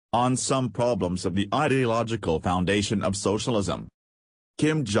on some problems of the ideological foundation of socialism.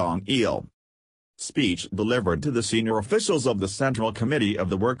 Kim Jong-il. Speech delivered to the senior officials of the Central Committee of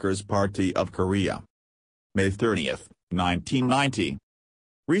the Workers' Party of Korea. May 30, 1990.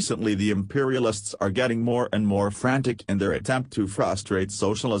 Recently the imperialists are getting more and more frantic in their attempt to frustrate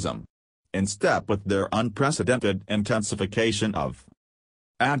socialism. In step with their unprecedented intensification of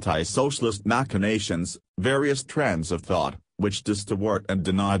anti-socialist machinations, various trends of thought, which distort and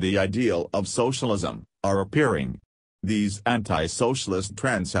deny the ideal of socialism, are appearing. These anti-socialist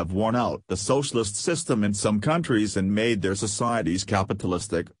trends have worn out the socialist system in some countries and made their societies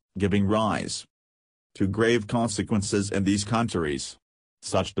capitalistic, giving rise to grave consequences in these countries.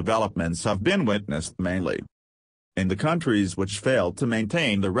 Such developments have been witnessed mainly in the countries which failed to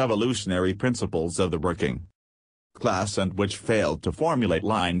maintain the revolutionary principles of the working class and which failed to formulate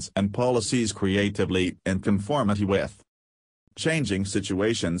lines and policies creatively in conformity with changing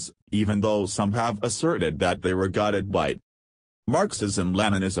situations, even though some have asserted that they were guided by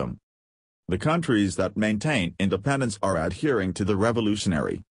Marxism-Leninism. The countries that maintain independence are adhering to the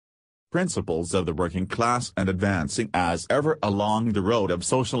revolutionary principles of the working class and advancing as ever along the road of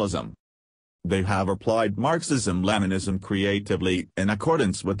socialism. They have applied Marxism-Leninism creatively in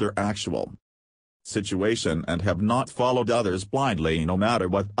accordance with their actual situation and have not followed others blindly no matter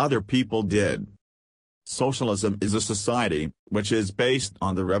what other people did. Socialism is a society which is based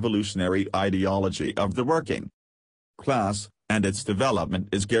on the revolutionary ideology of the working class, and its development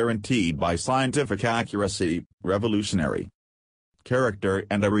is guaranteed by scientific accuracy, revolutionary character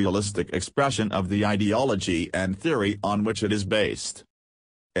and a realistic expression of the ideology and theory on which it is based.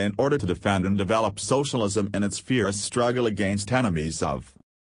 In order to defend and develop socialism in its fierce struggle against enemies of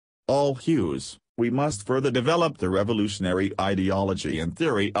all hues, we must further develop the revolutionary ideology and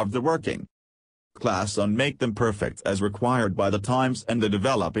theory of the working class and make them perfect as required by the times and the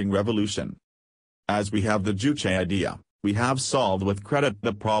developing revolution. As we have the Juche idea, we have solved with credit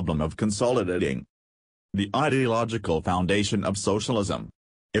the problem of consolidating the ideological foundation of socialism.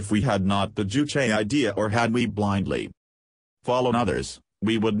 If we had not the Juche idea or had we blindly followed others,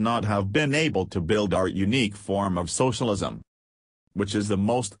 we would not have been able to build our unique form of socialism, which is the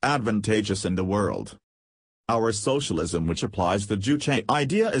most advantageous in the world. Our socialism which applies the Juche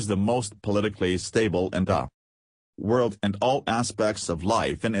idea is the most politically stable in the world, and all aspects of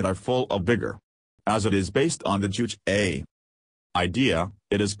life in it are full of vigor. As it is based on the Juche idea,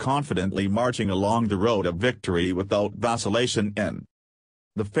 it is confidently marching along the road of victory without vacillation in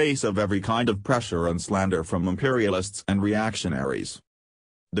the face of every kind of pressure and slander from imperialists and reactionaries.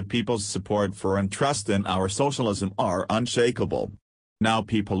 The people's support for and trust in our socialism are unshakable. Now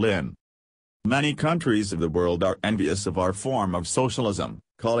people in many countries of the world are envious of our form of socialism,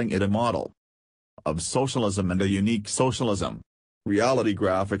 calling it a model of socialism and a unique socialism. Reality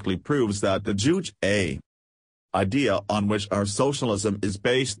graphically proves that the Juche idea on which our socialism is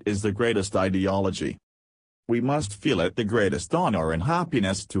based is the greatest ideology. We must feel it the greatest honor and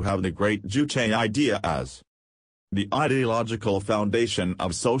happiness to have the great Juche idea as the ideological foundation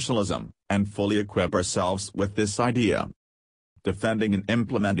of socialism, and fully equip ourselves with this idea, defending and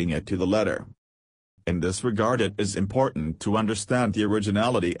implementing it to the letter. In this regard it is important to understand the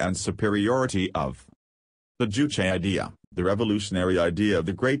originality and superiority of the Juche idea, the revolutionary idea of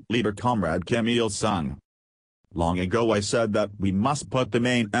the great leader Comrade Kim Il-sung. Long ago I said that we must put the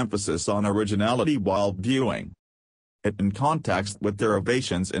main emphasis on originality while viewing it in context with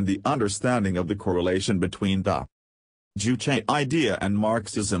derivations in the understanding of the correlation between the Juche idea and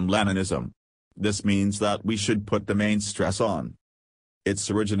Marxism-Leninism. This means that we should put the main stress on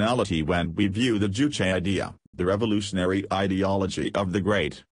its originality when we view the Juche idea, the revolutionary ideology of the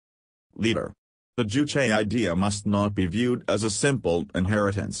great leader. The Juche idea must not be viewed as a simple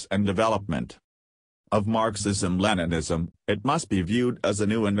inheritance and development of Marxism-Leninism, it must be viewed as a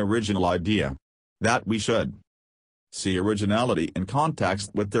new and original idea. That we should see originality in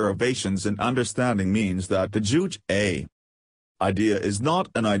context with derivations in understanding means that the Juche idea is not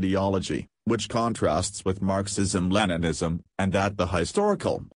an ideology, which contrasts with Marxism-Leninism, and that the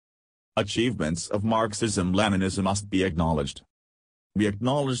historical achievements of Marxism-Leninism must be acknowledged. We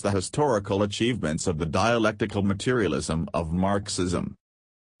acknowledge the historical achievements of the dialectical materialism of Marxism,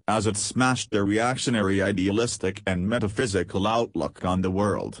 as it smashed their reactionary idealistic and metaphysical outlook on the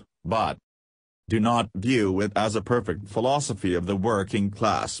world, but do not view it as a perfect philosophy of the working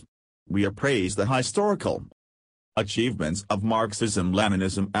class. We appraise the historical achievements of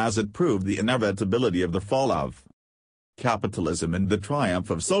Marxism-Leninism as it proved the inevitability of the fall of capitalism and the triumph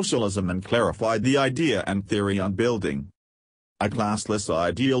of socialism, and clarified the idea and theory on building a classless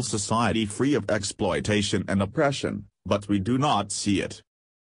ideal society free of exploitation and oppression, but we do not see it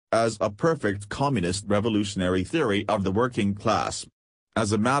as a perfect communist revolutionary theory of the working class.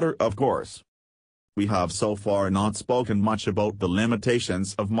 As a matter of course, we have so far not spoken much about the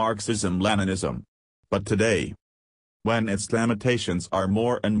limitations of Marxism-Leninism. But today, when its limitations are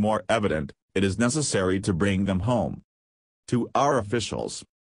more and more evident, it is necessary to bring them home to our officials.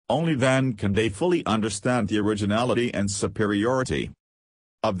 Only then can they fully understand the originality and superiority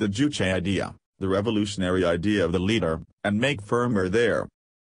of the Juche idea, the revolutionary idea of the leader, and make firmer their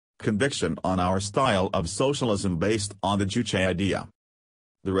conviction on our style of socialism based on the Juche idea.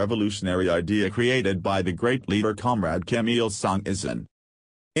 The revolutionary idea created by the great leader Comrade Kim Il-sung is an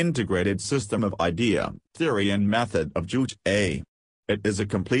integrated system of idea, theory and method of Juche. It is a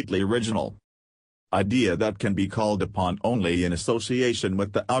completely original idea that can be called upon only in association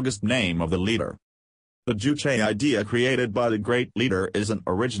with the august name of the leader. The Juche idea created by the great leader is an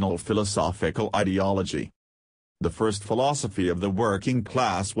original philosophical ideology. The first philosophy of the working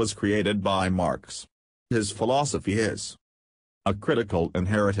class was created by Marx. His philosophy is a critical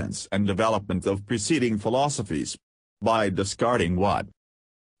inheritance and development of preceding philosophies, by discarding what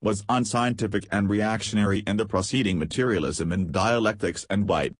was unscientific and reactionary in the preceding materialism and dialectics, and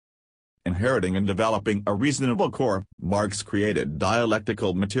by inheriting and developing a reasonable core. Marx created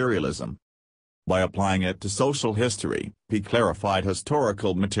dialectical materialism. By applying it to social history, he clarified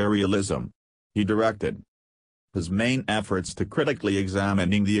historical materialism. He directed his main efforts to critically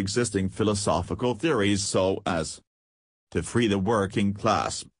examining the existing philosophical theories so as to free the working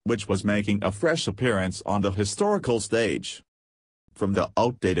class, which was making a fresh appearance on the historical stage, from the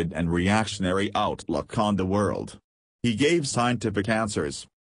outdated and reactionary outlook on the world. He gave scientific answers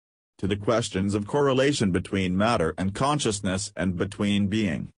to the questions of correlation between matter and consciousness and between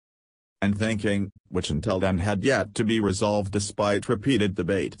being and thinking, which until then had yet to be resolved despite repeated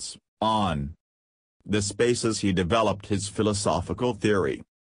debates. On this basis he developed his philosophical theory.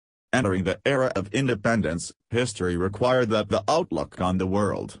 Entering the era of independence, history required that the outlook on the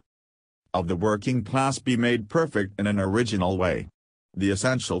world of the working class be made perfect in an original way. The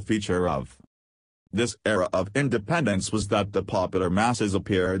essential feature of this era of independence was that the popular masses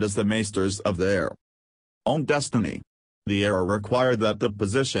appeared as the masters of their own destiny. The era required that the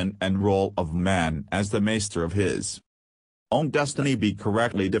position and role of man as the master of his own destiny be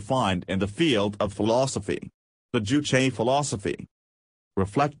correctly defined in the field of philosophy. The Juche philosophy,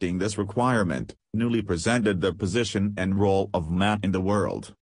 reflecting this requirement, newly presented the position and role of man in the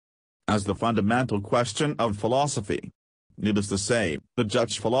world as the fundamental question of philosophy. Needless to say, the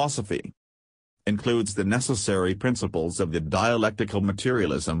Juche philosophy includes the necessary principles of the dialectical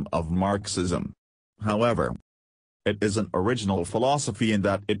materialism of Marxism. However, it is an original philosophy in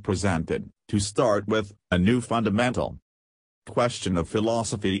that it presented, to start with, a new fundamental question of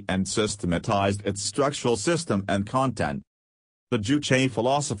philosophy and systematized its structural system and content. The Juche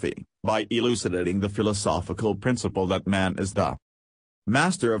philosophy, by elucidating the philosophical principle that man is the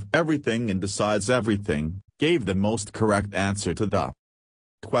master of everything and decides everything, gave the most correct answer to the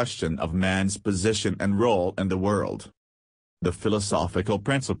question of man's position and role in the world. The philosophical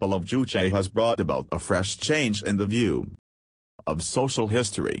principle of Juche has brought about a fresh change in the view of social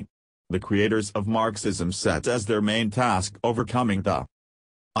history. The creators of Marxism set as their main task overcoming the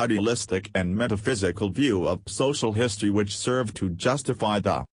idealistic and metaphysical view of social history which served to justify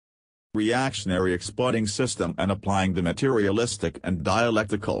the reactionary exploiting system and applying the materialistic and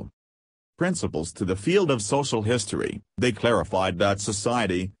dialectical principles to the field of social history. They clarified that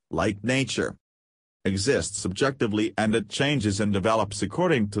society, like nature, exists subjectively and it changes and develops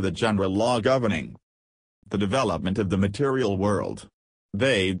according to the general law governing the development of the material world.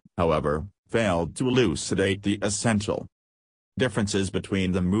 They, however, failed to elucidate the essential differences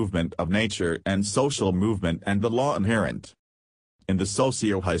between the movement of nature and social movement and the law inherent in the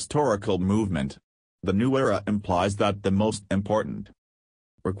socio-historical movement. The new era implies that the most important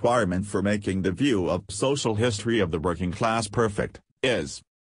requirement for making the view of social history of the working class perfect is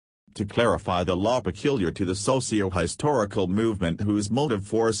to clarify the law peculiar to the socio-historical movement whose motive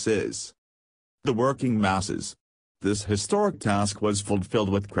force is the working masses. This historic task was fulfilled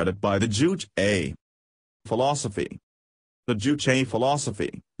with credit by the Juche philosophy. The Juche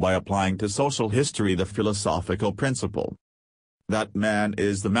philosophy, by applying to social history the philosophical principle that man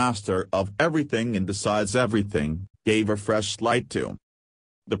is the master of everything and decides everything, gave a fresh light to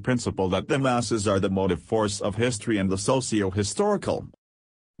the principle that the masses are the motive force of history and the socio-historical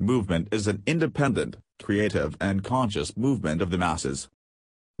movement is an independent, creative and conscious movement of the masses.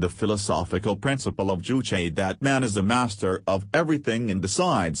 The philosophical principle of Juche that man is the master of everything and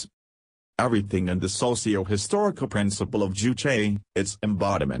decides everything and the socio-historical principle of Juche, its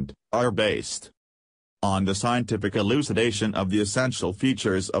embodiment, are based on the scientific elucidation of the essential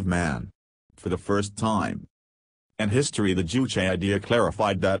features of man. For the first time in history, the Juche idea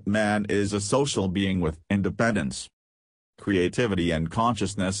clarified that man is a social being with independence, creativity and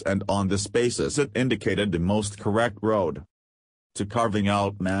consciousness, and on this basis it indicated the most correct road to carving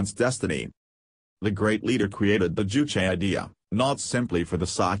out man's destiny. The great leader created the Juche idea, not simply for the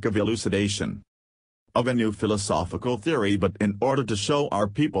sake of elucidation of a new philosophical theory, but in order to show our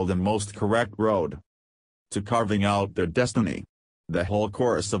people the most correct road to carving out their destiny. The whole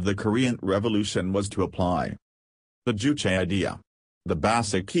course of the Korean Revolution was to apply the Juche idea. The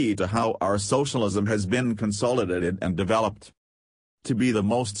basic key to how our socialism has been consolidated and developed to be the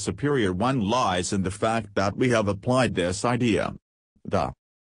most superior one lies in the fact that we have applied this idea. The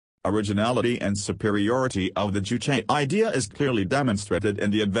originality and superiority of the Juche idea is clearly demonstrated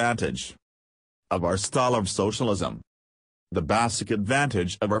in the advantage of our style of socialism. The basic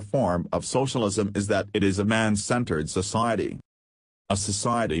advantage of our form of socialism is that it is a man-centered society. A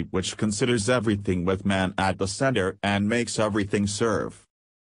society which considers everything with man at the center and makes everything serve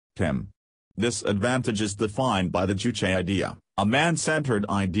him. This advantage is defined by the Juche idea, a man-centered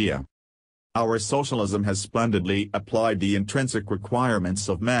idea. Our socialism has splendidly applied the intrinsic requirements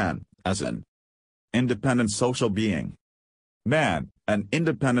of man, as an independent social being. Man, an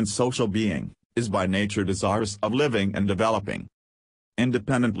independent social being, is by nature desirous of living and developing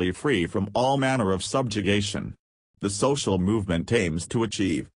independently, free from all manner of subjugation. The social movement aims to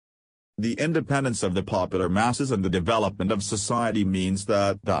achieve the independence of the popular masses, and the development of society means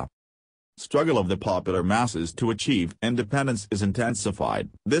that the struggle of the popular masses to achieve independence is intensified.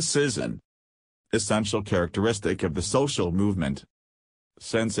 This is an essential characteristic of the social movement,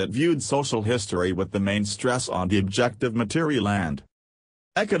 since it viewed social history with the main stress on the objective material and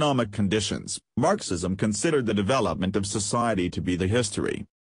economic conditions. Marxism considered the development of society to be the history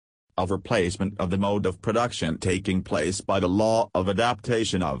of replacement of the mode of production taking place by the law of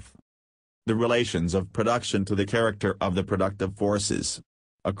adaptation of the relations of production to the character of the productive forces.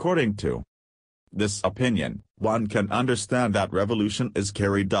 According to this opinion, one can understand that revolution is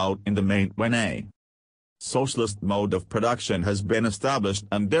carried out in the main when a socialist mode of production has been established,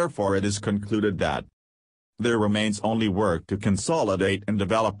 and therefore it is concluded that there remains only work to consolidate and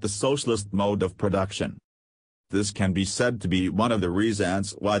develop the socialist mode of production. This can be said to be one of the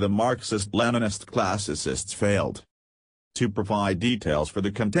reasons why the Marxist-Leninist classicists failed to provide details for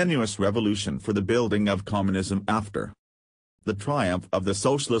the continuous revolution for the building of communism after the triumph of the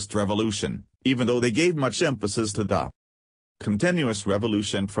socialist revolution, even though they gave much emphasis to the continuous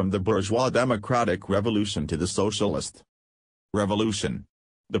revolution from the bourgeois democratic revolution to the socialist revolution.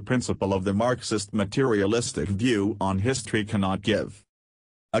 The principle of the Marxist materialistic view on history cannot give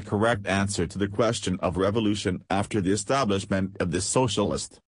a correct answer to the question of revolution after the establishment of the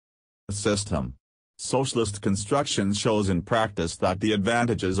socialist system. Socialist construction shows in practice that the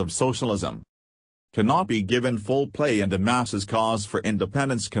advantages of socialism cannot be given full play, and the masses' cause for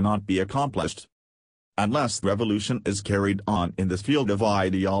independence cannot be accomplished unless revolution is carried on in the field of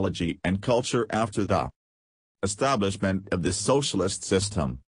ideology and culture after the establishment of the socialist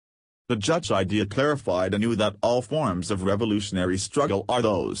system. The Juche idea clarified anew that all forms of revolutionary struggle are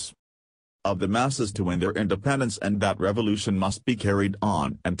those of the masses to win their independence, and that revolution must be carried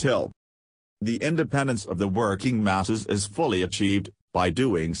on until the independence of the working masses is fully achieved. By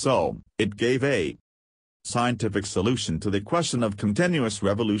doing so, it gave a scientific solution to the question of continuous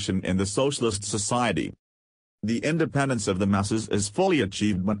revolution in the socialist society. The independence of the masses is fully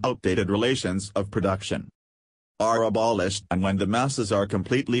achieved when outdated relations of production are abolished, and when the masses are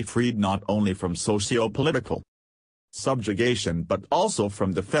completely freed not only from socio-political subjugation but also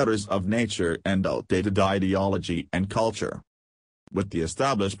from the fetters of nature and outdated ideology and culture. With the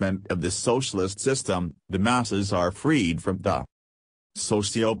establishment of this socialist system, the masses are freed from the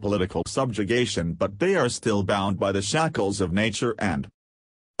socio-political subjugation, but they are still bound by the shackles of nature and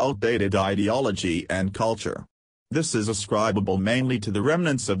outdated ideology and culture. This is ascribable mainly to the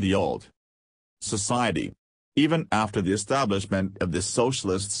remnants of the old society. Even after the establishment of this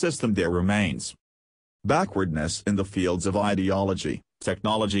socialist system, there remains backwardness in the fields of ideology,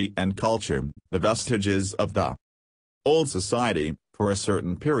 technology and culture, the vestiges of the old society. For a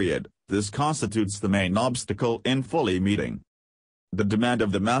certain period, this constitutes the main obstacle in fully meeting the demand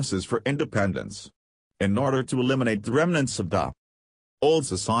of the masses for independence. In order to eliminate the remnants of the old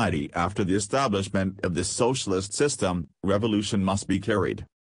society after the establishment of this socialist system, revolution must be carried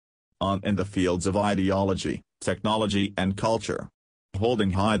on in the fields of ideology, technology and culture.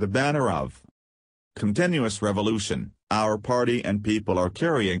 Holding high the banner of continuous revolution, our party and people are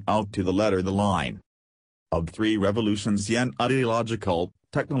carrying out to the letter the line of three revolutions: yen, ideological,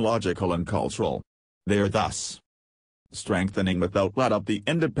 technological and cultural. They are thus strengthening without let up the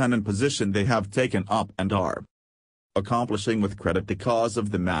independent position they have taken up and are accomplishing with credit the cause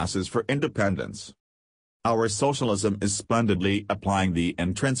of the masses for independence. Our socialism is splendidly applying the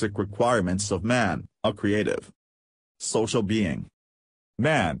intrinsic requirements of man, a creative, social being.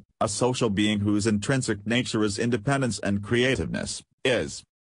 Man, a social being whose intrinsic nature is independence and creativeness, is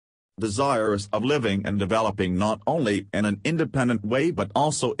desirous of living and developing not only in an independent way but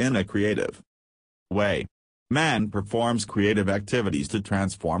also in a creative way. Man performs creative activities to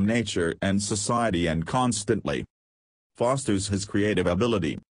transform nature and society and constantly fosters his creative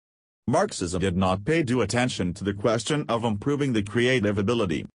ability. Marxism did not pay due attention to the question of improving the creative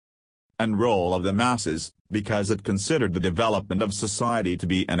ability and role of the masses, because it considered the development of society to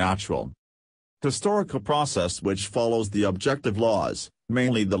be a natural historical process which follows the objective laws,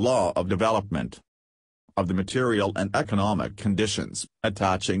 mainly the law of development of the material and economic conditions,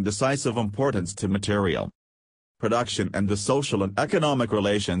 attaching decisive importance to material production and the social and economic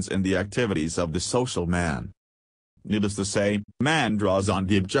relations in the activities of the social man. Needless to say, man draws on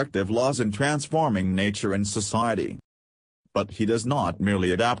the objective laws in transforming nature and society. But he does not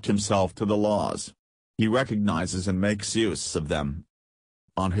merely adapt himself to the laws. He recognizes and makes use of them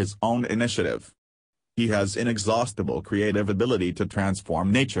on his own initiative. He has inexhaustible creative ability to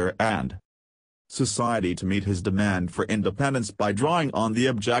transform nature and society to meet his demand for independence by drawing on the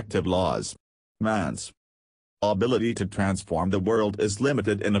objective laws. Man's ability to transform the world is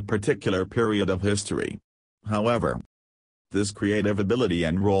limited in a particular period of history. However, this creative ability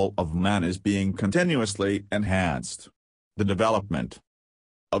and role of man is being continuously enhanced. The development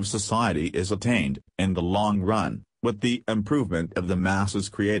of society is attained, in the long run, with the improvement of the masses'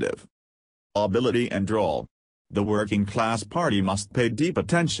 creative ability and role. The working class party must pay deep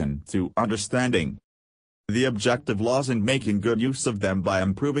attention to understanding the objective laws and making good use of them by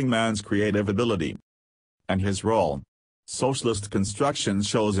improving man's creative ability and his role. Socialist construction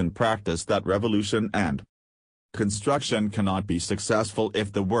shows in practice that revolution and construction cannot be successful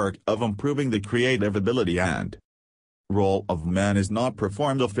if the work of improving the creative ability and role of man is not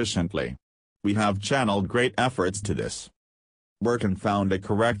performed efficiently. We have channeled great efforts to this work and found a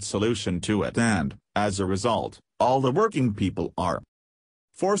correct solution to it, and, as a result, all the working people are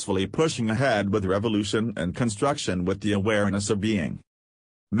forcefully pushing ahead with revolution and construction with the awareness of being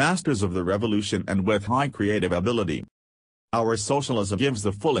masters of the revolution and with high creative ability. Our socialism gives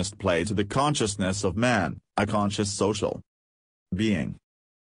the fullest play to the consciousness of man, a conscious social being.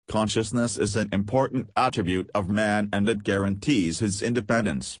 Consciousness is an important attribute of man and it guarantees his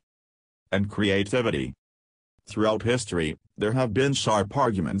independence and creativity. Throughout history, there have been sharp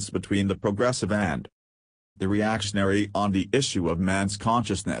arguments between the progressive and the reactionary on the issue of man's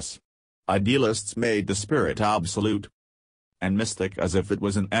consciousness. Idealists made the spirit absolute and mystic as if it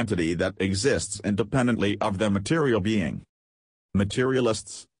was an entity that exists independently of the material being.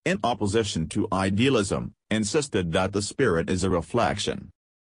 Materialists, in opposition to idealism, insisted that the spirit is a reflection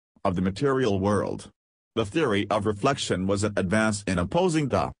of the material world. The theory of reflection was an advance in opposing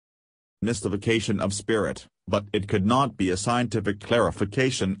the mystification of spirit, but it could not be a scientific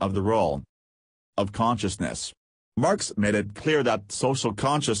clarification of the role of consciousness. Marx made it clear that social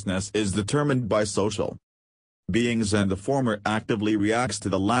consciousness is determined by social beings and the former actively reacts to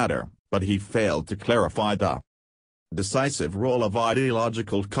the latter, but he failed to clarify the decisive role of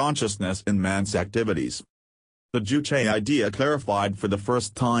ideological consciousness in man's activities. The Juche idea clarified for the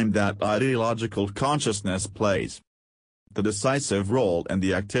first time that ideological consciousness plays the decisive role in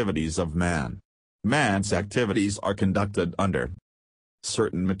the activities of man. Man's activities are conducted under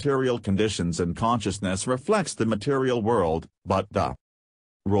certain material conditions and consciousness reflects the material world, but the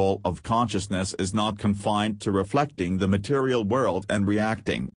role of consciousness is not confined to reflecting the material world and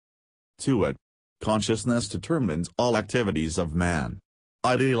reacting to it. Consciousness determines all activities of man.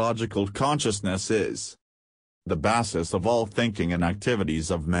 Ideological consciousness is the basis of all thinking and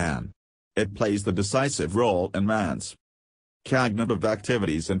activities of man. It plays the decisive role in man's cognitive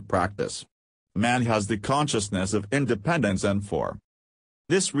activities and practice. Man has the consciousness of independence and for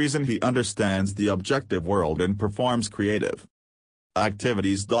this reason he understands the objective world and performs creative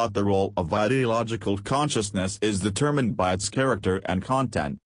activities. The role of ideological consciousness is determined by its character and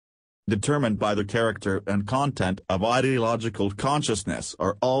content. Determined by the character and content of ideological consciousness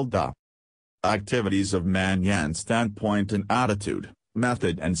are all the activities of man and standpoint and attitude,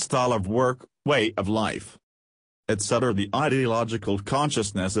 method and style of work, way of life, etc. The ideological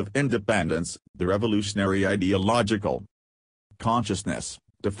consciousness of independence, the revolutionary ideological consciousness,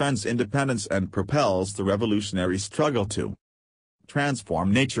 defends independence and propels the revolutionary struggle to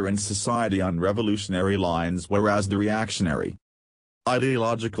transform nature and society on revolutionary lines, whereas the reactionary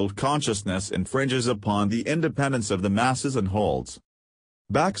Ideological consciousness infringes upon the independence of the masses and holds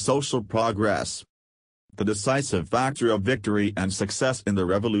back social progress. The decisive factor of victory and success in the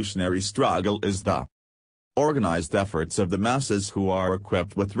revolutionary struggle is the organized efforts of the masses who are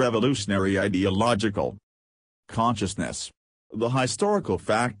equipped with revolutionary ideological consciousness. The historical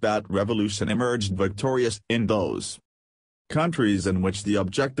fact that revolution emerged victorious in those countries in which the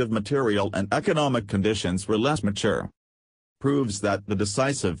objective material and economic conditions were less mature proves that the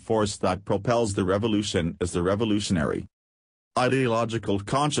decisive force that propels the revolution is the revolutionary ideological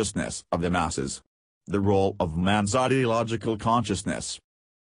consciousness of the masses. The role of man's ideological consciousness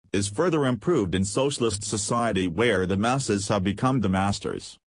is further improved in socialist society where the masses have become the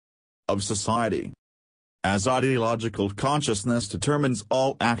masters of society. As ideological consciousness determines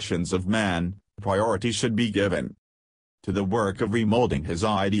all actions of man, priority should be given to the work of remolding his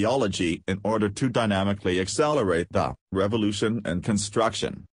ideology in order to dynamically accelerate the revolution and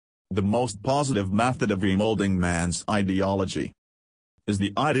construction. The most positive method of remolding man's ideology is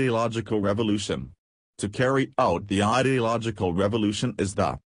the ideological revolution. To carry out the ideological revolution is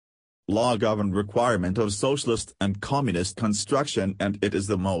the law-governed requirement of socialist and communist construction, and it is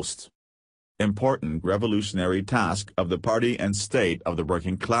the most important revolutionary task of the party and state of the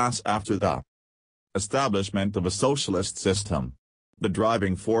working class after the establishment of a socialist system. The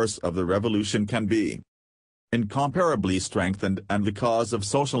driving force of the revolution can be incomparably strengthened, and the cause of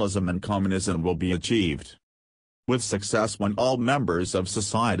socialism and communism will be achieved with success when all members of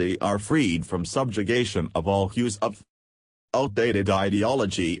society are freed from subjugation of all hues of outdated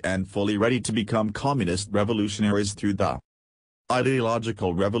ideology and fully ready to become communist revolutionaries through the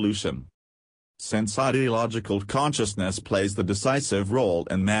ideological revolution. Since ideological consciousness plays the decisive role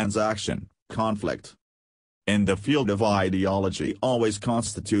in man's action, conflict in the field of ideology always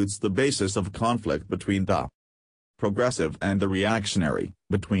constitutes the basis of conflict between the progressive and the reactionary,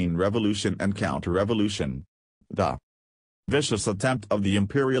 between revolution and counter-revolution. The vicious attempt of the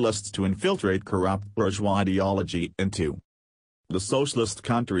imperialists to infiltrate corrupt bourgeois ideology into the socialist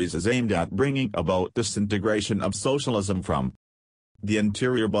countries is aimed at bringing about disintegration of socialism from the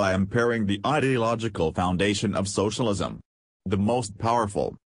interior by impairing the ideological foundation of socialism. The most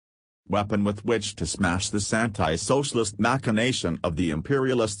powerful weapon with which to smash this anti-socialist machination of the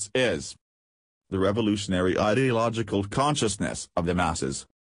imperialists is the revolutionary ideological consciousness of the masses.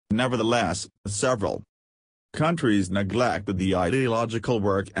 Nevertheless, several countries neglected the ideological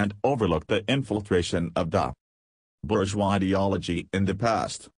work and overlooked the infiltration of the bourgeois ideology in the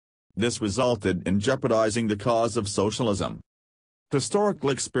past. This resulted in jeopardizing the cause of socialism. Historical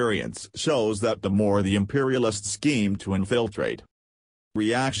experience shows that the more the imperialists scheme to infiltrate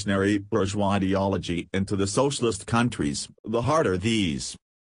reactionary bourgeois ideology into the socialist countries, the harder these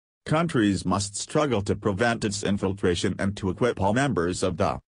countries must struggle to prevent its infiltration and to equip all members of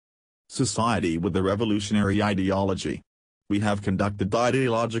the society with the revolutionary ideology. We have conducted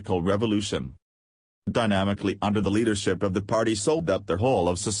ideological revolution dynamically under the leadership of the party so that the whole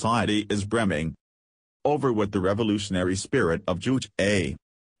of society is brimming over with the revolutionary spirit of Jong.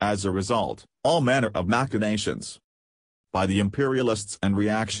 As a result, all manner of machinations by the imperialists and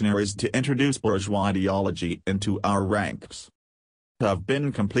reactionaries to introduce bourgeois ideology into our ranks have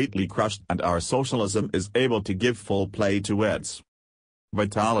been completely crushed, and our socialism is able to give full play to its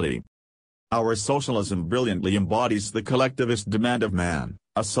vitality. Our socialism brilliantly embodies the collectivist demand of man,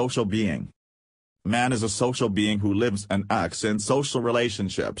 a social being. Man is a social being who lives and acts in social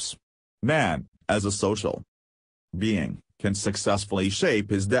relationships. Man, as a social being, can successfully shape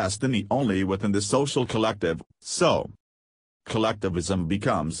his destiny only within the social collective, so collectivism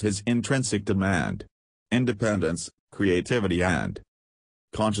becomes his intrinsic demand. Independence, creativity and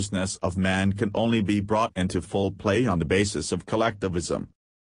consciousness of man can only be brought into full play on the basis of collectivism.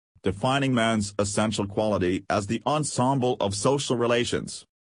 Defining man's essential quality as the ensemble of social relations,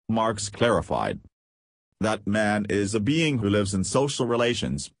 Marx clarified that man is a being who lives in social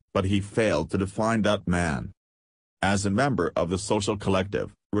relations, but he failed to define that man, as a member of the social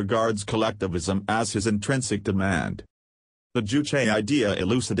collective, regards collectivism as his intrinsic demand. The Jong idea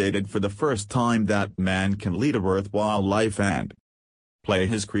elucidated for the first time that man can lead a worthwhile life and play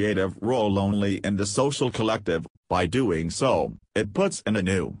his creative role only in the social collective. By doing so, it puts in a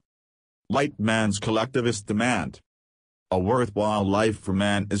new light man's collectivist demand. A worthwhile life for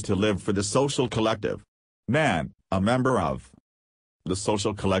man is to live for the social collective. Man, a member of the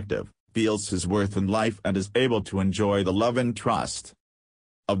social collective, feels his worth in life and is able to enjoy the love and trust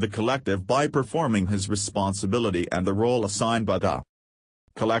of the collective by performing his responsibility and the role assigned by the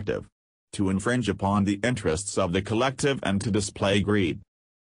collective. To infringe upon the interests of the collective and to display greed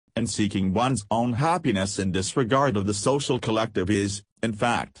and seeking one's own happiness in disregard of the social collective is, in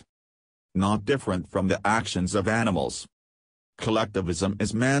fact, not different from the actions of animals. Collectivism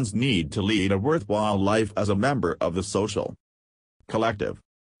is man's need to lead a worthwhile life as a member of the social collective.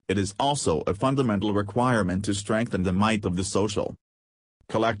 It is also a fundamental requirement to strengthen the might of the social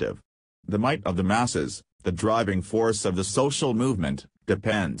collective. The might of the masses, the driving force of the social movement,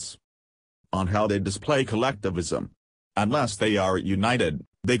 depends on how they display collectivism. Unless they are united,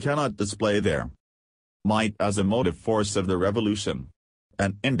 they cannot display their might as a motive force of the revolution.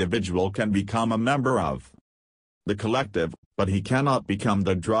 An individual can become a member of the collective, but he cannot become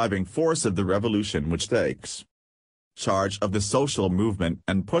the driving force of the revolution which takes charge of the social movement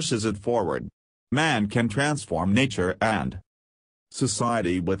and pushes it forward. Man can transform nature and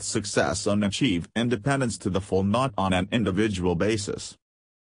society with success and achieve independence to the full, not on an individual basis,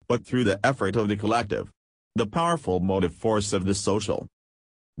 but through the effort of the collective. The powerful motive force of the social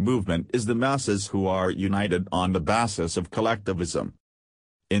movement is the masses who are united on the basis of collectivism.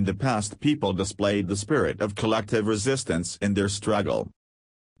 In the past, people displayed the spirit of collective resistance in their struggle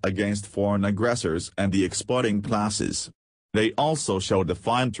against foreign aggressors and the exploiting classes. They also showed the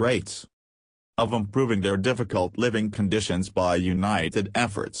fine traits of improving their difficult living conditions by united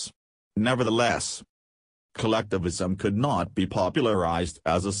efforts. Nevertheless, collectivism could not be popularized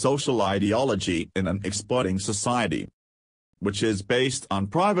as a social ideology in an exploiting society, which is based on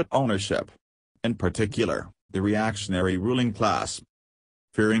private ownership. In particular, the reactionary ruling class,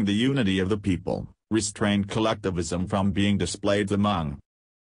 fearing the unity of the people, restrained collectivism from being displayed among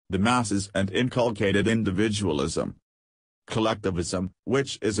the masses and inculcated individualism. Collectivism,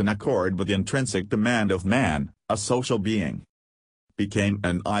 which is in accord with the intrinsic demand of man, a social being, became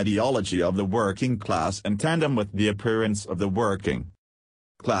an ideology of the working class in tandem with the appearance of the working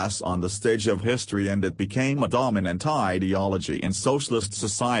class on the stage of history, and it became a dominant ideology in socialist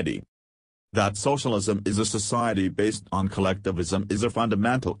society. That socialism is a society based on collectivism is a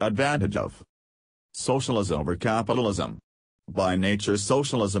fundamental advantage of socialism over capitalism. By nature,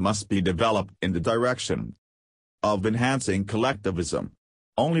 socialism must be developed in the direction of enhancing collectivism.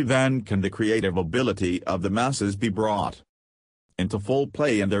 Only then can the creative ability of the masses be brought into full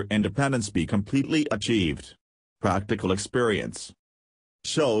play and their independence be completely achieved. Practical experience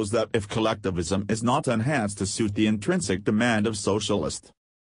shows that if collectivism is not enhanced to suit the intrinsic demand of socialist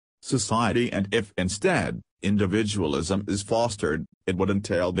society, and if instead individualism is fostered, it would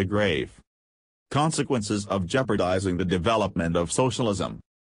entail the grave consequences of jeopardizing the development of socialism.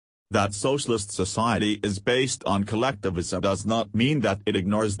 That socialist society is based on collectivism does not mean that it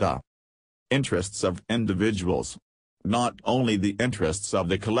ignores the interests of individuals. Not only the interests of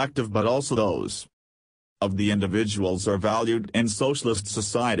the collective but also those of the individuals are valued in socialist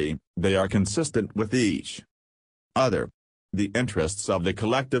society. They are consistent with each other. The interests of the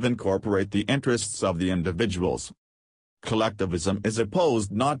collective incorporate the interests of the individuals. Collectivism is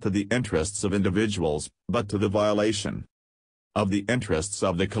opposed not to the interests of individuals, but to the violation of the interests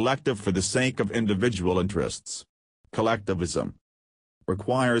of the collective for the sake of individual interests. Collectivism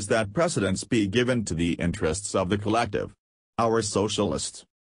requires that precedence be given to the interests of the collective. Our socialist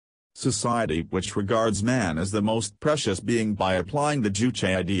society, which regards man as the most precious being by applying the Juche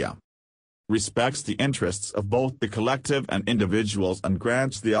idea, respects the interests of both the collective and individuals and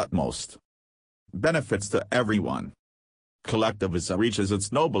grants the utmost benefits to everyone. Collectivism reaches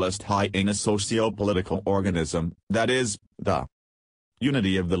its noblest height in a socio-political organism, that is, the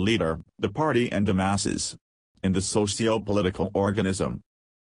unity of the leader, the party and the masses. In the socio-political organism,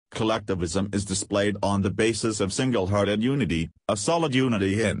 collectivism is displayed on the basis of single-hearted unity, a solid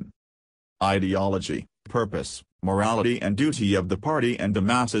unity in ideology, purpose, morality and duty of the party and the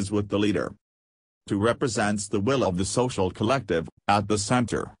masses, with the leader who represents the will of the social collective at the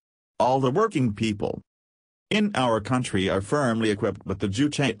center. All the working people in our country are firmly equipped with the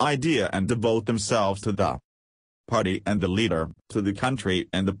Juche idea and devote themselves to the party and the leader, to the country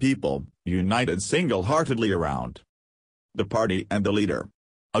and the people, united single-heartedly around the party and the leader.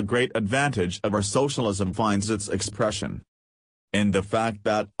 A great advantage of our socialism finds its expression in the fact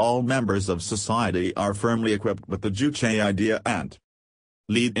that all members of society are firmly equipped with the Juche idea and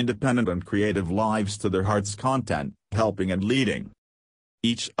lead independent and creative lives to their heart's content, helping and leading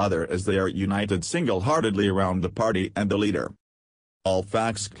each other as they are united single-heartedly around the party and the leader. All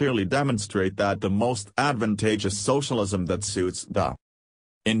facts clearly demonstrate that the most advantageous socialism that suits the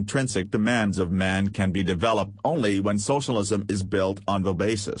intrinsic demands of man can be developed only when socialism is built on the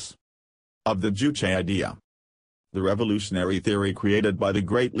basis of the Juche idea. The revolutionary theory created by the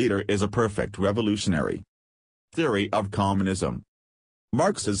great leader is a perfect revolutionary theory of communism.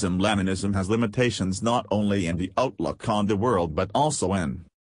 Marxism-Leninism has limitations not only in the outlook on the world but also in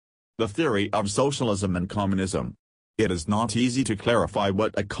The theory of socialism and communism. It is not easy to clarify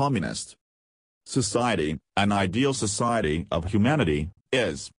what a communist society, an ideal society of humanity,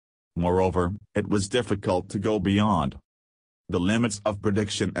 is. Moreover, it was difficult to go beyond the limits of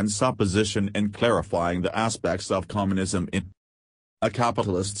prediction and supposition in clarifying the aspects of communism in a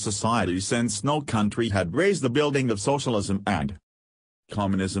capitalist society, since no country had raised the building of socialism and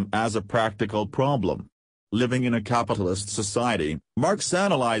communism as a practical problem. Living in a capitalist society, Marx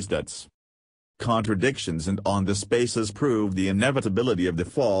analyzed its contradictions and on this basis proved the inevitability of the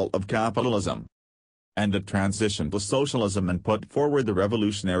fall of capitalism and the transition to socialism, and put forward the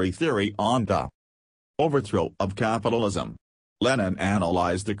revolutionary theory on the overthrow of capitalism. Lenin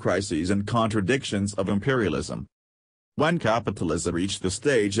analyzed the crises and contradictions of imperialism when capitalism reached the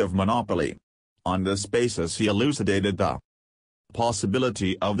stage of monopoly. On this basis he elucidated the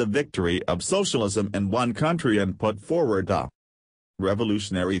possibility of the victory of socialism in one country and put forward the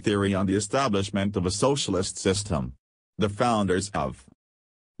revolutionary theory on the establishment of a socialist system. The founders of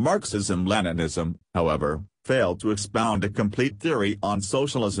Marxism-Leninism, however, failed to expound a complete theory on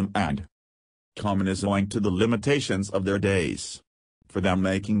socialism and communism owing to the limitations of their days. For them,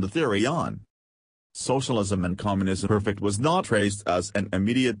 making the theory on socialism and communism perfect was not raised as an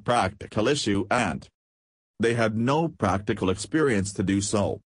immediate practical issue, and they had no practical experience to do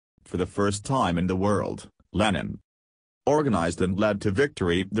so. For the first time in the world, Lenin organized and led to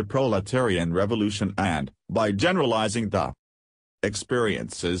victory the proletarian revolution and, by generalizing the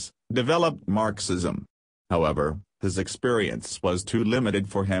experiences, developed Marxism. However, his experience was too limited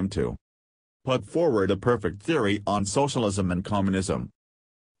for him to put forward a perfect theory on socialism and communism.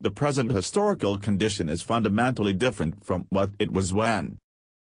 The present historical condition is fundamentally different from what it was when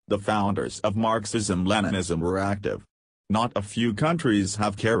the founders of Marxism-Leninism were active. Not a few countries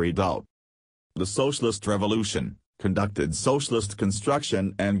have carried out the socialist revolution, conducted socialist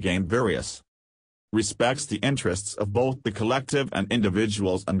construction and gained various respects the interests of both the collective and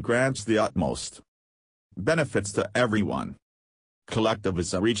individuals and grants the utmost benefits to everyone.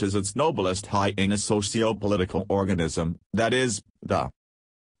 Collectivism reaches its noblest height in a socio-political organism, that is, the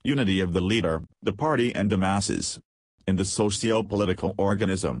unity of the leader, the party and the masses. In the socio-political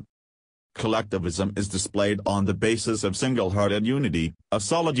organism, collectivism is displayed on the basis of single-hearted unity, a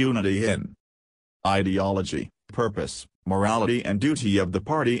solid unity in ideology, purpose, morality and duty of the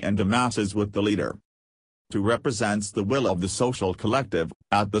party and the masses, with the leader who represents the will of the social collective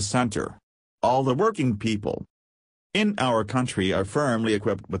at the center. All the working people in our country are firmly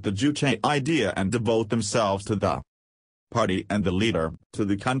equipped with the Juche idea and devote themselves to the party and the leader, to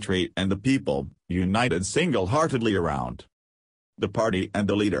the country and the people, united single-heartedly around the party and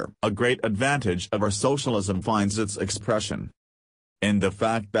the leader. A great advantage of our socialism finds its expression in the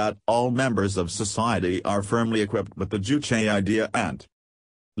fact that all members of society are firmly equipped with the Juche idea and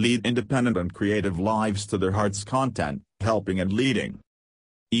lead independent and creative lives to their heart's content, helping and leading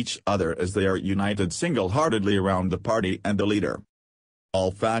each other as they are united single-heartedly around the party and the leader.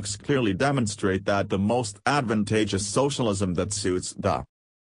 All facts clearly demonstrate that the most advantageous socialism that suits the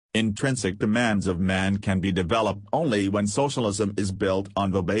intrinsic demands of man can be developed only when socialism is built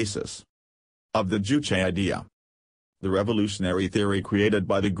on the basis of the Juche idea. The revolutionary theory created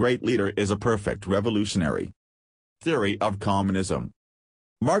by the great leader is a perfect revolutionary theory of communism.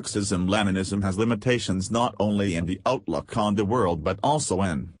 Marxism-Leninism has limitations not only in the outlook on the world but also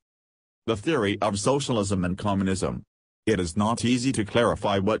in the theory of socialism and communism. It is not easy to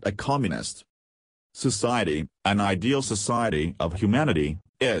clarify what a communist society, an ideal society of humanity,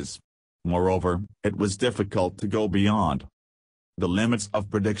 is. Moreover, it was difficult to go beyond the limits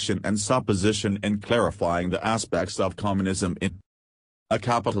of prediction and supposition in clarifying the aspects of communism in a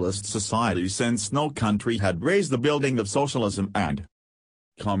capitalist society, since no country had raised the building of socialism and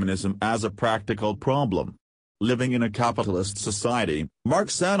communism as a practical problem. Living in a capitalist society,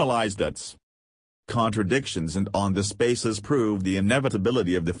 Marx analyzed its contradictions and on this basis proved the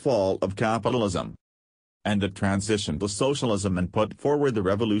inevitability of the fall of capitalism and the transition to socialism, and put forward the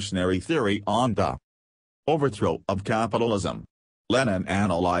revolutionary theory on the overthrow of capitalism. Lenin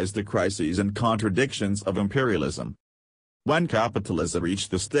analyzed the crises and contradictions of imperialism when capitalism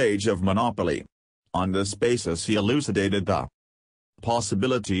reached the stage of monopoly. On this basis he elucidated the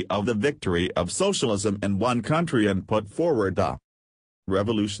possibility of the victory of socialism in one country and put forward the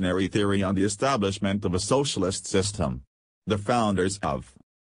revolutionary theory on the establishment of a socialist system. The founders of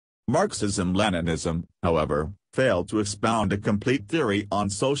Marxism-Leninism, however, failed to expound a complete theory on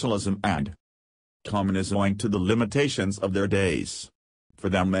socialism and communism owing to the limitations of their days. For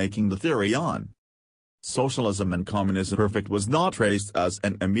them, making the theory on socialism and communism perfect was not raised as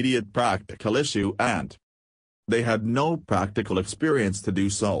an immediate practical issue, and they had no practical experience to do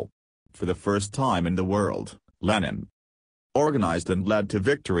so. For the first time in the world, Lenin organized and led to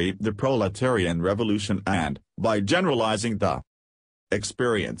victory the proletarian revolution and, by generalizing the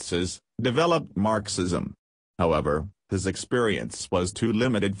experiences, developed Marxism. However, his experience was too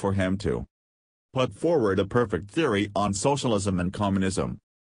limited for him to put forward a perfect theory on socialism and communism.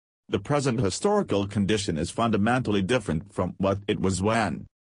 The present historical condition is fundamentally different from what it was when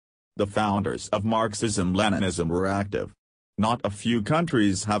the founders of Marxism-Leninism were active. Not a few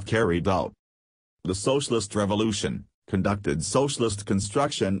countries have carried out the socialist revolution, conducted socialist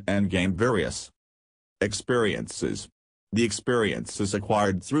construction and gained various experiences. The experiences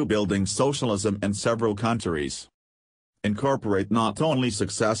acquired through building socialism in several countries incorporate not only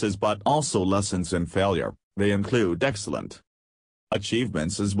successes but also lessons in failure. They include excellent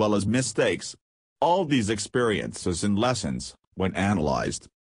achievements as well as mistakes. All these experiences and lessons, when analyzed,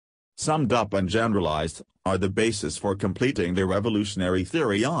 summed up and generalized, are the basis for completing the revolutionary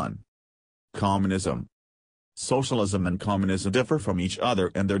theory on communism. Socialism and communism differ from each other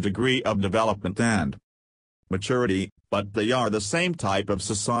in their degree of development and maturity, but they are the same type of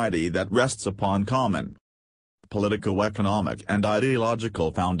society that rests upon common political, economic and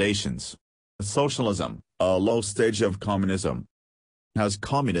ideological foundations. Socialism, a low stage of communism, has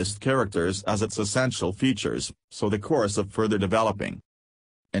communist characters as its essential features, so the course of further developing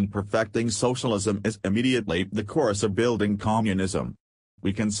and perfecting socialism is immediately the course of building communism.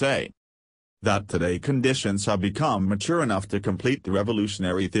 We can say that today conditions have become mature enough to complete the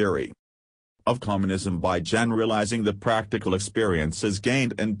revolutionary theory of communism by generalizing the practical experiences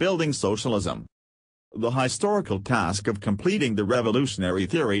gained in building socialism. The historical task of completing the revolutionary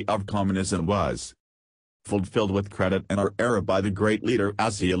theory of communism was fulfilled with credit in our era by the great leader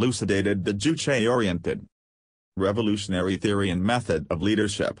as he elucidated the Juche-oriented revolutionary theory and method of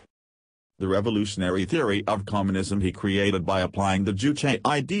leadership. The revolutionary theory of communism he created by applying the Juche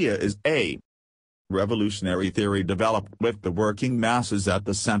idea is a revolutionary theory developed with the working masses at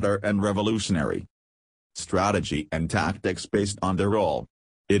the center and revolutionary strategy and tactics based on their role.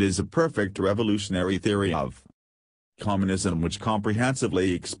 It is a perfect revolutionary theory of communism which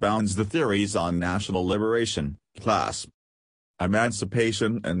comprehensively expounds the theories on national liberation, class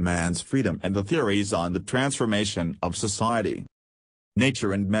emancipation and man's freedom and the theories on the transformation of society,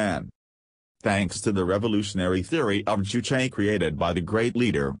 nature and man. Thanks to the revolutionary theory of Juche created by the great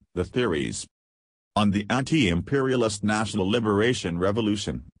leader, the theories on the anti-imperialist national liberation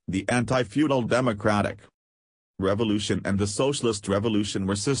revolution, the anti-feudal democratic revolution and the socialist revolution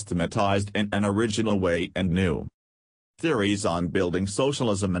were systematized in an original way and new theories on building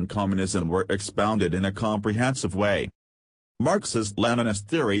socialism and communism were expounded in a comprehensive way. Marxist-Leninist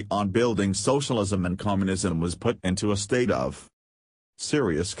theory on building socialism and communism was put into a state of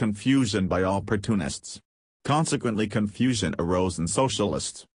serious confusion by opportunists. Consequently, confusion arose in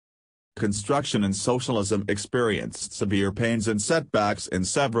socialist construction and socialism experienced severe pains and setbacks in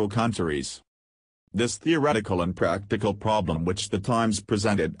several countries. This theoretical and practical problem which the times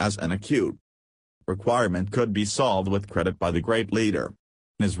presented as an acute requirement could be solved with credit by the great leader.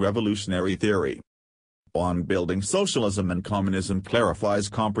 His revolutionary theory on building socialism and communism clarifies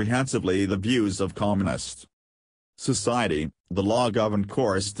comprehensively the views of communist society, the law-governed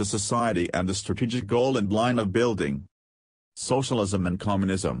course to society and the strategic goal and line of building socialism and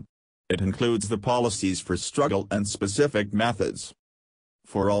communism. It includes the policies for struggle and specific methods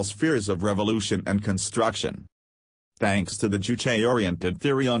for all spheres of revolution and construction. Thanks to the Juche-oriented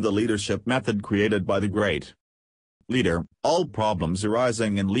theory on the leadership method created by the great leader, all problems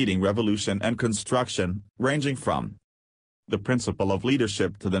arising in leading revolution and construction, ranging from the principle of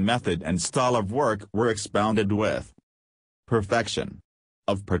leadership to the method and style of work, were expounded with perfection.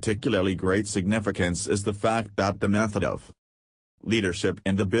 Of particularly great significance is the fact that the method of leadership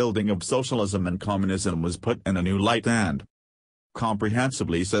in the building of socialism and communism was put in a new light and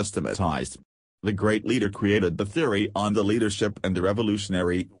comprehensively systematized. The great leader created the theory on the leadership and the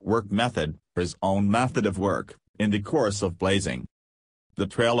revolutionary work method, his own method of work, in the course of blazing the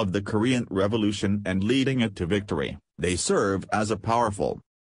trail of the Korean Revolution and leading it to victory. They serve as a powerful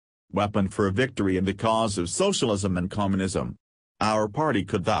weapon for victory in the cause of socialism and communism. Our party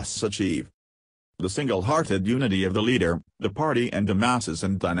could thus achieve the single-hearted unity of the leader, the party and the masses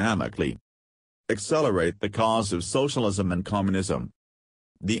and dynamically accelerate the cause of socialism and communism.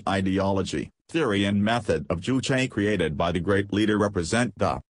 The ideology, theory and method of Juche created by the great leader represent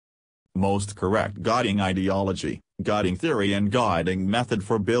the most correct guiding ideology, guiding theory and guiding method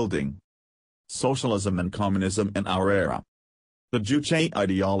for building socialism and communism in our era. The Juche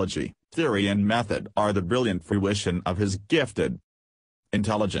ideology, theory and method are the brilliant fruition of his gifted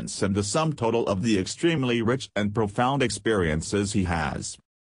intelligence and the sum total of the extremely rich and profound experiences he has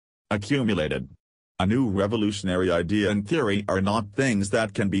accumulated. A new revolutionary idea and theory are not things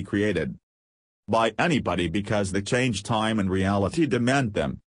that can be created by anybody because they change time and reality demand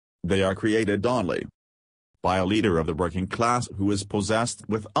them. They are created only by a leader of the working class who is possessed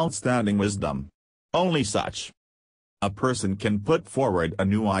with outstanding wisdom. Only such a person can put forward a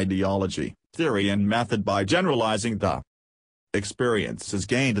new ideology, theory and method by generalizing the experiences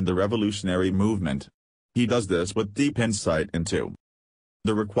gained in the revolutionary movement. He does this with deep insight into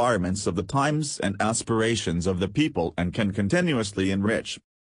the requirements of the times and aspirations of the people and can continuously enrich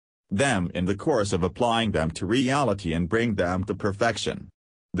them in the course of applying them to reality and bring them to perfection.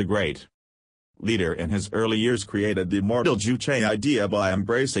 The great leader in his early years created the immortal Juche idea by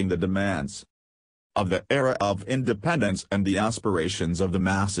embracing the demands of the era of independence and the aspirations of the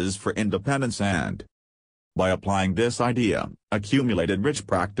masses for independence and, by applying this idea, accumulated rich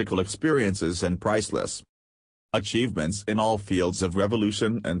practical experiences and priceless achievements in all fields of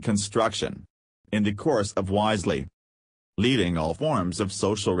revolution and construction. In the course of wisely leading all forms of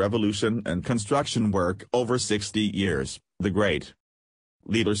social revolution and construction work over 60 years, the great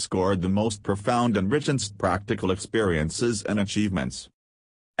leader scored the most profound and richest practical experiences and achievements,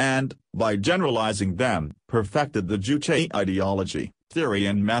 and, by generalizing them, perfected the Juche ideology, theory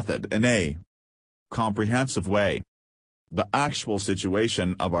and method in a comprehensive way. The actual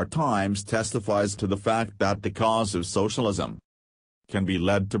situation of our times testifies to the fact that the cause of socialism can be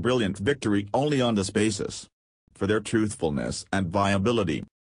led to brilliant victory only on this basis, for their truthfulness and viability.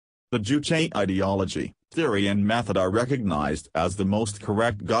 The Juche ideology, theory and method are recognized as the most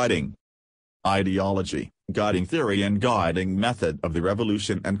correct guiding ideology, guiding theory and guiding method of the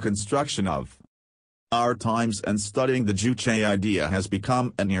revolution and construction of our times, and studying the Juche idea has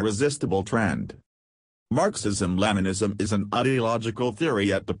become an irresistible trend. Marxism-Leninism is an ideological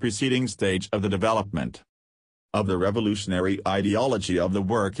theory at the preceding stage of the development of the revolutionary ideology of the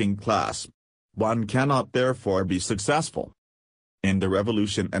working class. One cannot therefore be successful in the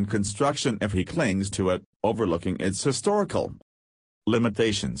revolution and construction if he clings to it, overlooking its historical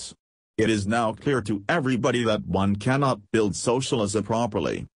limitations. It is now clear to everybody that one cannot build socialism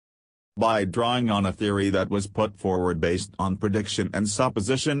properly by drawing on a theory that was put forward based on prediction and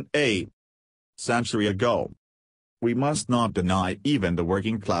supposition a century ago. We must not deny even the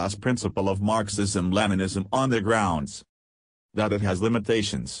working class principle of Marxism-Leninism on the grounds that it has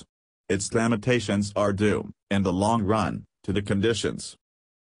limitations. Its limitations are due, in the long run, to the conditions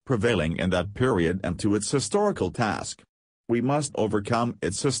prevailing in that period and to its historical task. We must overcome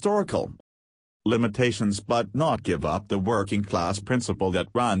its historical limitations but not give up the working class principle that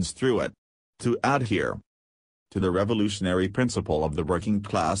runs through it. To adhere to the revolutionary principle of the working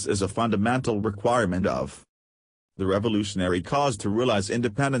class is a fundamental requirement of the revolutionary cause to realize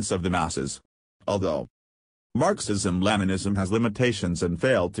independence of the masses. Although Marxism-Leninism has limitations and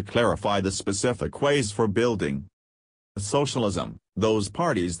failed to clarify the specific ways for building socialism, those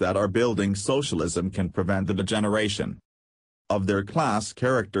parties that are building socialism can prevent the degeneration of their class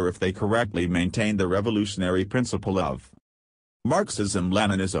character if they correctly maintain the revolutionary principle of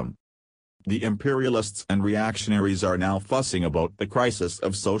Marxism-Leninism. The imperialists and reactionaries are now fussing about the crisis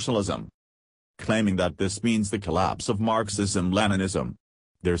of socialism, claiming that this means the collapse of Marxism-Leninism.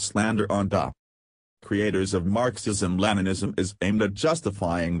 Their slander on the creators of Marxism-Leninism is aimed at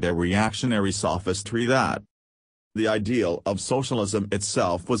justifying their reactionary sophistry that the ideal of socialism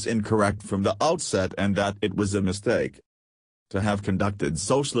itself was incorrect from the outset and that it was a mistake to have conducted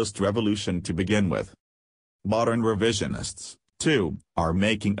socialist revolution to begin with. Modern revisionists, too, are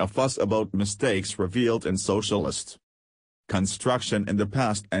making a fuss about mistakes revealed in socialist construction in the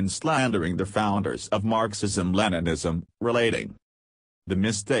past and slandering the founders of Marxism-Leninism, relating the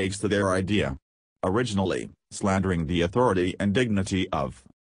mistakes to their idea. Originally, slandering the authority and dignity of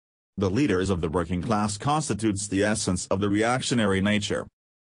the leaders of the working class constitutes the essence of the reactionary nature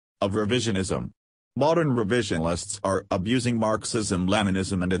of revisionism. Modern revisionists are abusing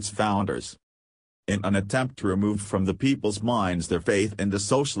Marxism-Leninism and its founders in an attempt to remove from the people's minds their faith in the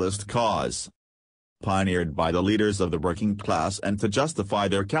socialist cause pioneered by the leaders of the working class and to justify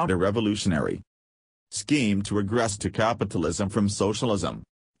their counter-revolutionary scheme to regress to capitalism from socialism.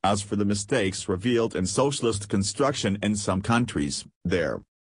 As for the mistakes revealed in socialist construction in some countries, their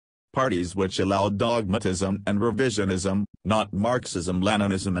parties which allowed dogmatism and revisionism, not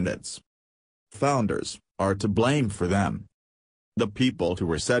Marxism-Leninism and its founders, are to blame for them. The people who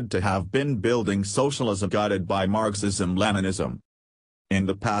were said to have been building socialism guided by Marxism-Leninism in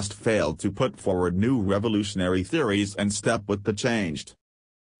the past failed to put forward new revolutionary theories and step with the changed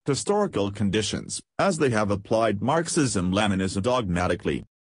historical conditions, as they have applied Marxism-Leninism dogmatically.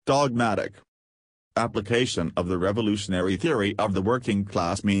 Dogmatic application of the revolutionary theory of the working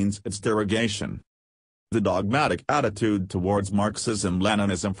class means its derogation. The dogmatic attitude towards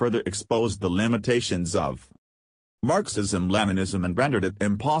Marxism-Leninism further exposed the limitations of Marxism-Leninism and rendered it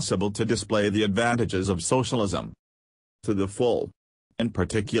impossible to display the advantages of socialism to the full. In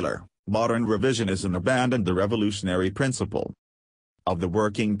particular, modern revisionism abandoned the revolutionary principle of the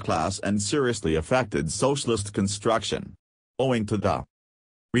working class and seriously affected socialist construction. Owing to the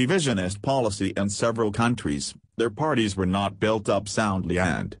revisionist policy in several countries, their parties were not built up soundly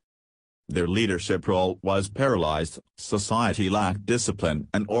and their leadership role was paralyzed, society lacked discipline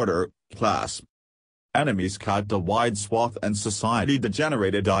and order, class enemies cut a wide swath and society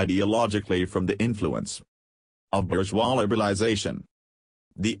degenerated ideologically from the influence of bourgeois liberalization.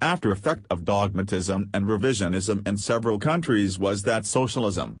 The after effect of dogmatism and revisionism in several countries was that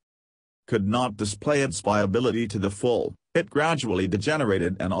socialism could not display its viability to the full. It gradually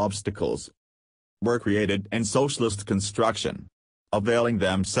degenerated and obstacles were created in socialist construction. Availing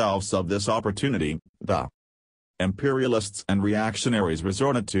themselves of this opportunity, the imperialists and reactionaries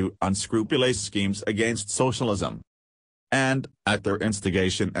resorted to unscrupulous schemes against socialism. And, at their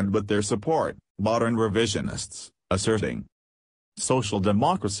instigation and with their support, modern revisionists, asserting social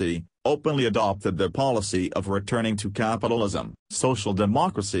democracy, openly adopted the policy of returning to capitalism. Social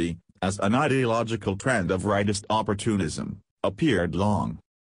democracy, as an ideological trend of rightist opportunism, appeared long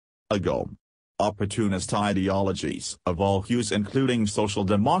ago. Opportunist ideologies of all hues including social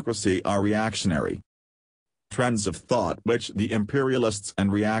democracy are reactionary trends of thought which the imperialists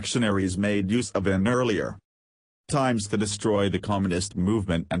and reactionaries made use of in earlier times to destroy the communist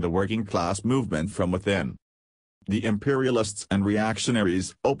movement and the working class movement from within. The imperialists and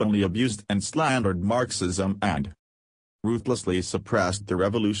reactionaries openly abused and slandered Marxism and ruthlessly suppressed the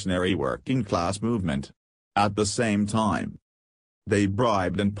revolutionary working class movement. At the same time, they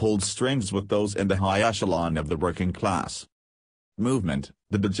bribed and pulled strings with those in the high echelon of the working class movement,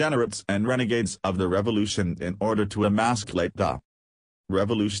 the degenerates and renegades of the revolution, in order to emasculate the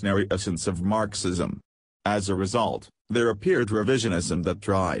revolutionary essence of Marxism. As a result, there appeared revisionism that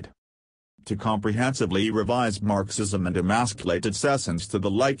tried to comprehensively revise Marxism and emasculate its essence to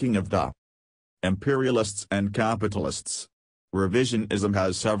the liking of the imperialists and capitalists. Revisionism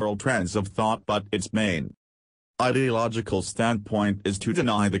has several trends of thought, but its main ideological standpoint is to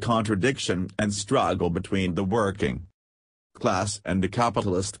deny the contradiction and struggle between the working class and the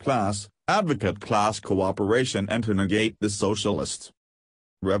capitalist class, advocate class cooperation, and to negate the socialist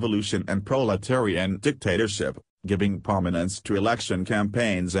revolution and proletarian dictatorship, giving prominence to election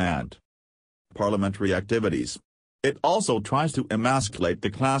campaigns and parliamentary activities. It also tries to emasculate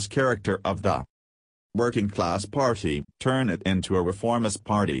the class character of the working class party, turn it into a reformist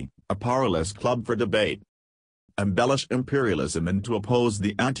party, a powerless club for debate, embellish imperialism, and to oppose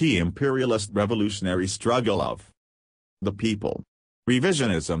the anti-imperialist revolutionary struggle of the people.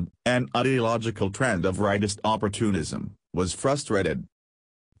 Revisionism, an ideological trend of rightist opportunism, was frustrated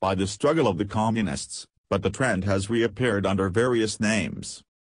by the struggle of the communists, but the trend has reappeared under various names.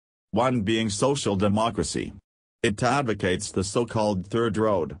 One being social democracy. It advocates the so-called Third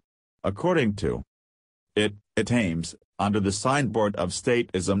Road. According to it aims, under the signboard of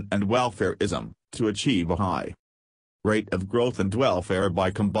statism and welfareism, to achieve a high rate of growth and welfare by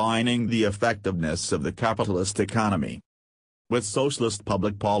combining the effectiveness of the capitalist economy with socialist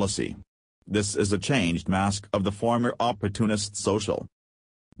public policy. This is a changed mask of the former opportunist social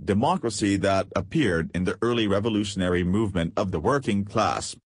democracy that appeared in the early revolutionary movement of the working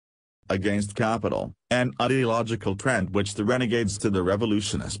class against capital, an ideological trend which the renegades to the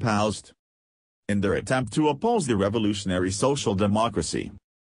revolution espoused in their attempt to oppose the revolutionary social democracy.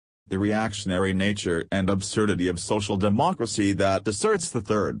 The reactionary nature and absurdity of social democracy that asserts the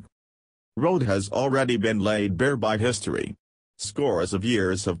Third Road has already been laid bare by history. Scores of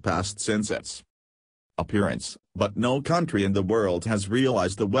years have passed since its appearance, but no country in the world has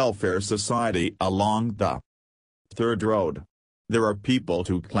realized the welfare society along the Third Road. There are people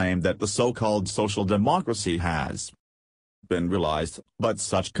who claim that the so-called social democracy has been realized, but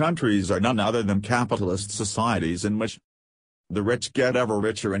such countries are none other than capitalist societies in which the rich get ever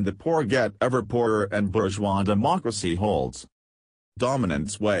richer and the poor get ever poorer, and bourgeois democracy holds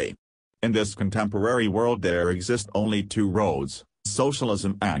dominant sway. In this contemporary world there exist only two roads,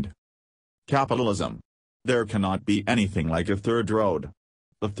 socialism and capitalism. There cannot be anything like a third road.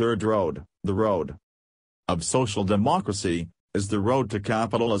 The third road, the road of social democracy, is the road to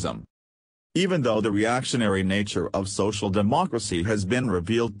capitalism. Even though the reactionary nature of social democracy has been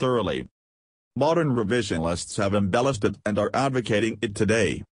revealed thoroughly, modern revisionists have embellished it and are advocating it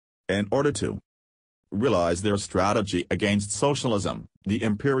today. In order to realize their strategy against socialism. The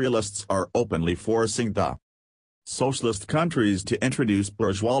imperialists are openly forcing the socialist countries to introduce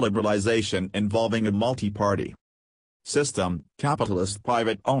bourgeois liberalization involving a multi-party system, capitalist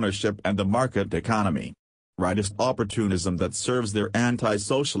private ownership and the market economy. Rightist opportunism that serves their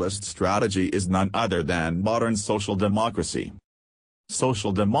anti-socialist strategy is none other than modern social democracy.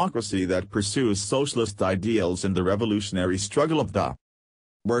 Social democracy that pursues socialist ideals in the revolutionary struggle of the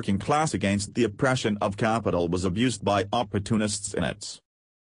working class against the oppression of capital was abused by opportunists in its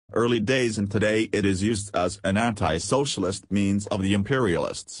early days, and today it is used as an anti-socialist means of the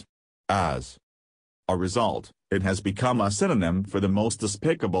imperialists. As a result, it has become a synonym for the most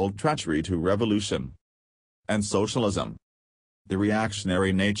despicable treachery to revolution and socialism. The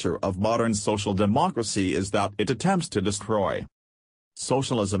reactionary nature of modern social democracy is that it attempts to destroy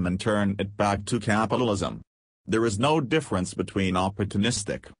socialism and turn it back to capitalism. There is no difference between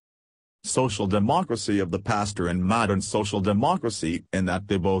opportunistic social democracy of the past and modern social democracy in that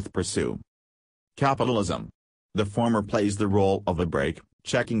they both pursue capitalism. The former plays the role of a brake,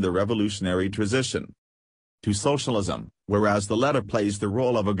 checking the revolutionary transition to socialism, whereas the latter plays the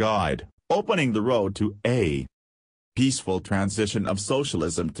role of a guide, opening the road to a peaceful transition of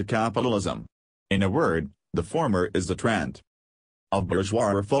socialism to capitalism. In a word, the former is a trend of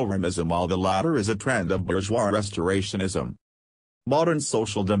bourgeois reformism while the latter is a trend of bourgeois restorationism. Modern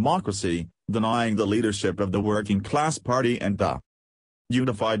social democracy, denying the leadership of the working class party and the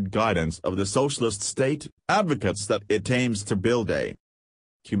unified guidance of the socialist state, advocates that it aims to build a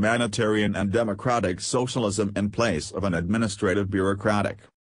humanitarian and democratic socialism in place of an administrative bureaucratic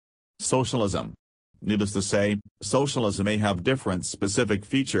socialism. Needless to say, socialism may have different specific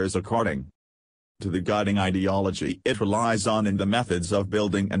features according to the guiding ideology it relies on in the methods of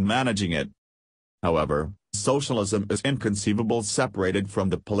building and managing it. However, socialism is inconceivable separated from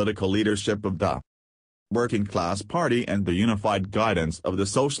the political leadership of the working class party and the unified guidance of the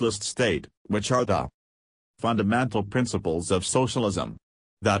socialist state, which are the fundamental principles of socialism.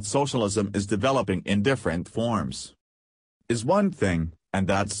 That socialism is developing in different forms is one thing, and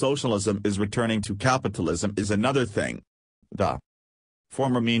that socialism is returning to capitalism is another thing. The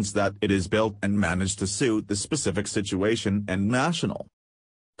former means that it is built and managed to suit the specific situation and national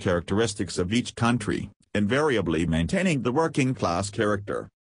characteristics of each country, invariably maintaining the working class character.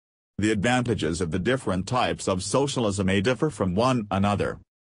 The advantages of the different types of socialism may differ from one another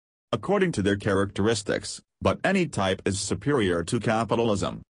according to their characteristics, but any type is superior to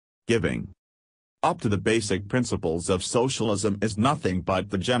capitalism. Giving up to the basic principles of socialism is nothing but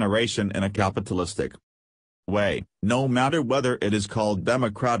the generation in a capitalistic way, no matter whether it is called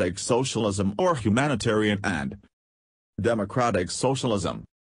democratic socialism or humanitarian and democratic socialism.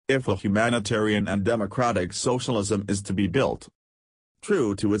 If a humanitarian and democratic socialism is to be built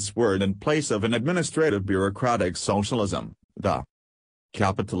true to its word in place of an administrative bureaucratic socialism, the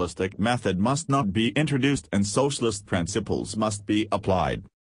capitalistic method must not be introduced and socialist principles must be applied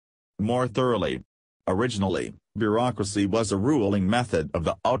more thoroughly. Originally, bureaucracy was a ruling method of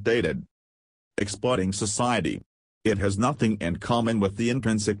the outdated, exploiting society. It has nothing in common with the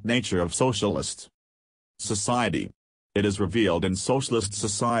intrinsic nature of socialist society. It is revealed in socialist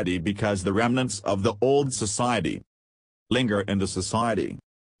society because the remnants of the old society linger in the society.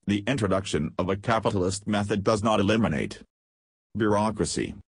 The introduction of a capitalist method does not eliminate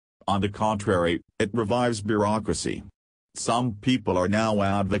bureaucracy. On the contrary, it revives bureaucracy. Some people are now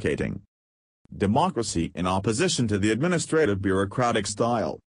advocating democracy in opposition to the administrative bureaucratic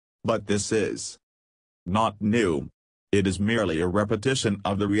style. But this is not new. It is merely a repetition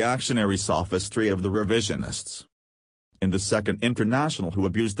of the reactionary sophistry of the revisionists in the Second International, who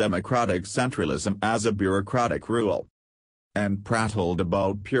abused democratic centralism as a bureaucratic rule and prattled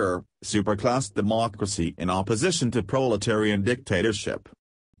about pure, superclass democracy in opposition to proletarian dictatorship.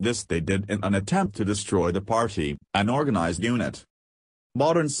 This they did in an attempt to destroy the party, an organized unit.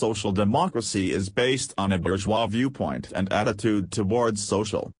 Modern social democracy is based on a bourgeois viewpoint and attitude towards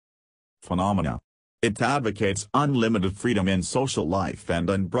social phenomena. It advocates unlimited freedom in social life and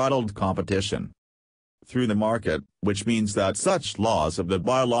unbridled competition through the market, which means that such laws of the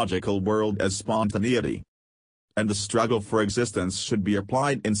biological world as spontaneity and the struggle for existence should be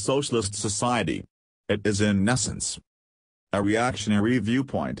applied in socialist society. It is in essence a reactionary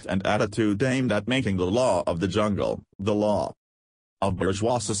viewpoint and attitude aimed at making the law of the jungle, the law of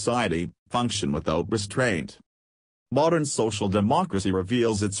bourgeois society, function without restraint. Modern social democracy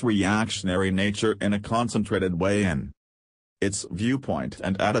reveals its reactionary nature in a concentrated way in its viewpoint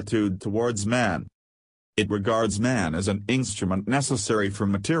and attitude towards man. It regards man as an instrument necessary for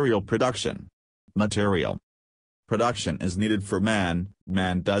material production. Material Production is needed for man,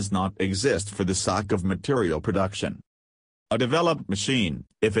 man does not exist for the sake of material production. A developed machine,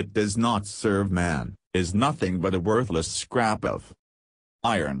 if it does not serve man, is nothing but a worthless scrap of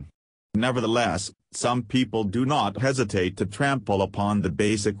iron. Nevertheless, some people do not hesitate to trample upon the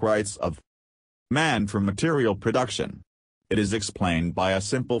basic rights of man for material production. It is explained by a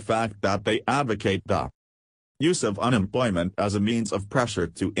simple fact that they advocate the use of unemployment as a means of pressure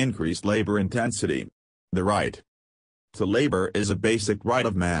to increase labor intensity. The right to labor is a basic right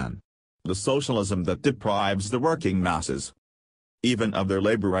of man. The socialism that deprives the working masses even of their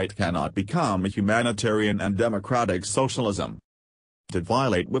labor right cannot become a humanitarian and democratic socialism. To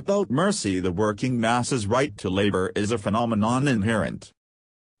violate without mercy the working masses' right to labor is a phenomenon inherent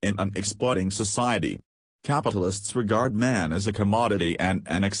in an exploiting society. Capitalists regard man as a commodity and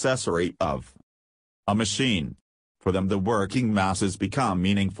an accessory of a machine. For them the working masses become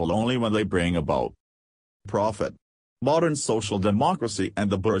meaningful only when they bring about profit. Modern social democracy and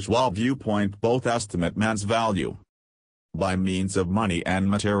the bourgeois viewpoint both estimate man's value by means of money and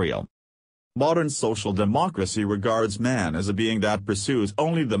material. Modern social democracy regards man as a being that pursues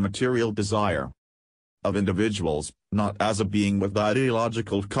only the material desire of individuals, not as a being with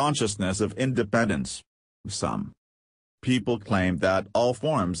ideological consciousness of independence. Some people claim that all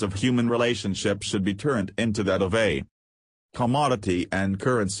forms of human relationship should be turned into that of a commodity and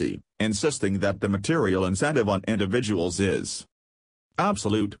currency, insisting that the material incentive on individuals is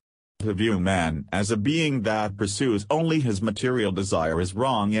absolute. To view man as a being that pursues only his material desire is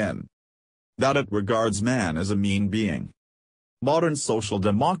wrong in that it regards man as a mean being. Modern social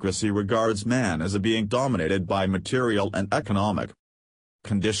democracy regards man as a being dominated by material and economic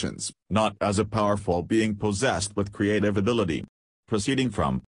conditions, not as a powerful being possessed with creative ability. Proceeding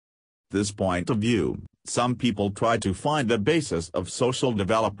from this point of view, some people try to find the basis of social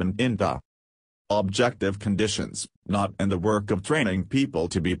development in the objective conditions, not in the work of training people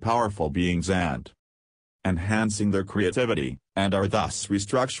to be powerful beings and enhancing their creativity, and are thus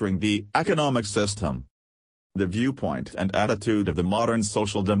restructuring the economic system. The viewpoint and attitude of the modern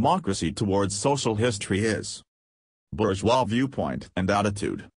social democracy towards social history is bourgeois viewpoint and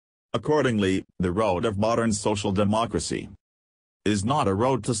attitude. Accordingly, the road of modern social democracy is not a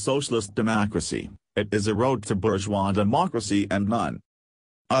road to socialist democracy, it is a road to bourgeois democracy and none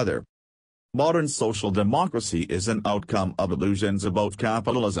other. Modern social democracy is an outcome of illusions about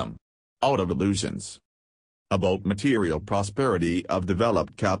capitalism. Out of illusions about material prosperity of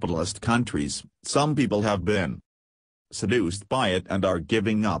developed capitalist countries, some people have been seduced by it and are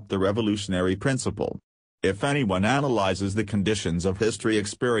giving up the revolutionary principle. If anyone analyzes the conditions of history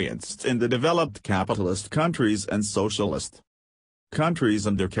experienced in the developed capitalist countries and socialist countries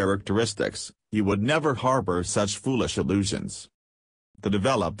and their characteristics, he would never harbor such foolish illusions. The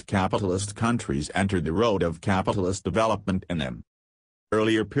developed capitalist countries entered the road of capitalist development in an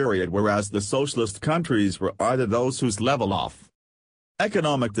earlier period, whereas the socialist countries were either those whose level of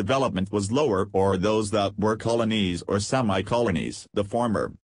economic development was lower or those that were colonies or semi-colonies. The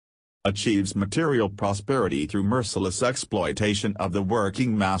former achieves material prosperity through merciless exploitation of the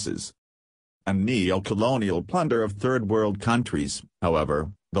working masses and neo-colonial plunder of third-world countries.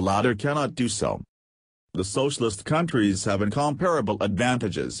 However, the latter cannot do so. The socialist countries have incomparable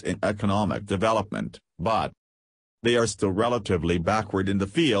advantages in economic development, but they are still relatively backward in the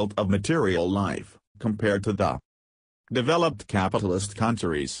field of material life, compared to the developed capitalist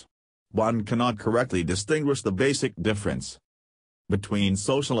countries. One cannot correctly distinguish the basic difference between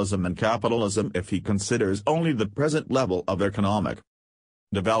socialism and capitalism if he considers only the present level of economic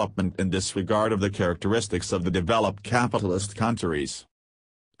development in disregard of the characteristics of the developed capitalist countries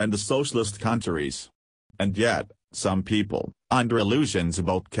and the socialist countries. And yet, some people, under illusions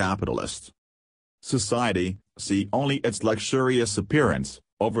about capitalist society, see only its luxurious appearance,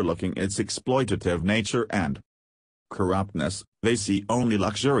 overlooking its exploitative nature and corruptness. They see only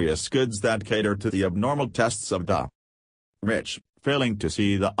luxurious goods that cater to the abnormal tastes of the rich, failing to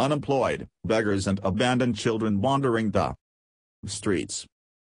see the unemployed, beggars and abandoned children wandering the streets.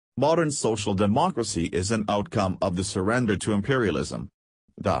 Modern social democracy is an outcome of the surrender to imperialism.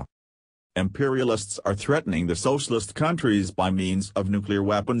 The imperialists are threatening the socialist countries by means of nuclear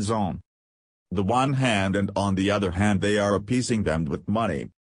weapons on the one hand, and on the other hand they are appeasing them with money.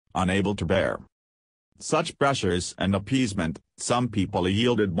 Unable to bear such pressures and appeasement, some people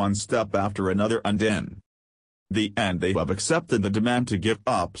yielded one step after another, and in the end they have accepted the demand to give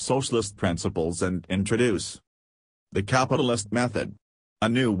up socialist principles and introduce the capitalist method, a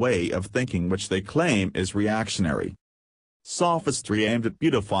new way of thinking which they claim is reactionary. Sophistry aimed at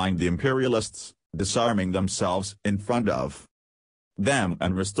beautifying the imperialists, disarming themselves in front of them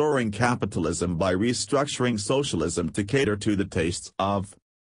and restoring capitalism by restructuring socialism to cater to the tastes of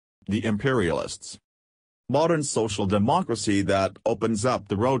the imperialists. Modern social democracy that opens up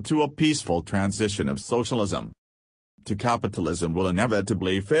the road to a peaceful transition of socialism to capitalism will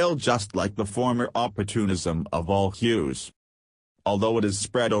inevitably fail, just like the former opportunism of all hues. Although it is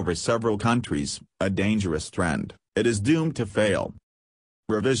spread over several countries, a dangerous trend, it is doomed to fail.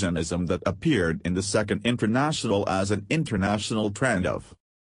 Revisionism that appeared in the Second International as an international trend of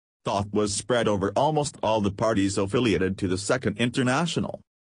thought was spread over almost all the parties affiliated to the Second International,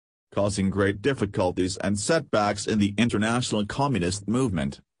 causing great difficulties and setbacks in the international communist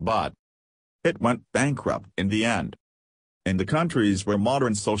movement, but it went bankrupt in the end. In the countries where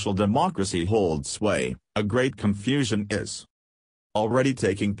modern social democracy holds sway, a great confusion is already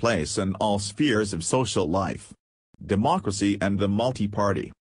taking place in all spheres of social life. Democracy and the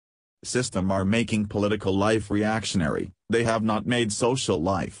multi-party system are making political life reactionary, they have not made social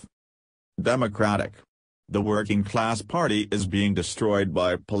life democratic. The working class party is being destroyed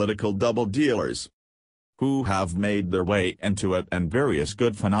by political double-dealers who have made their way into it, and various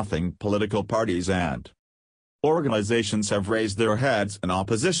good-for-nothing political parties and organizations have raised their heads in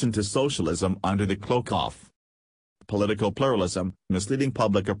opposition to socialism under the cloak of political pluralism, misleading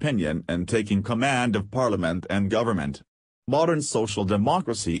public opinion and taking command of parliament and government. Modern social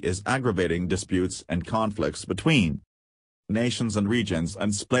democracy is aggravating disputes and conflicts between nations and regions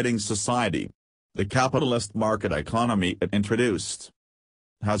and splitting society. The capitalist market economy it introduced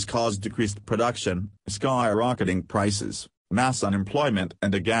has caused decreased production, skyrocketing prices, mass unemployment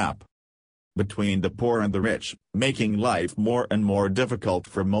and a gap between the poor and the rich, making life more and more difficult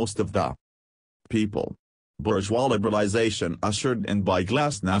for most of the people. Bourgeois liberalization, ushered in by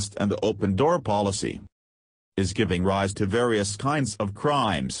glasnost and the open-door policy, is giving rise to various kinds of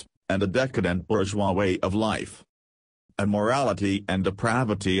crimes, and a decadent bourgeois way of life. Immorality and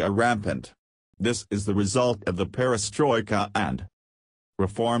depravity are rampant. This is the result of the perestroika and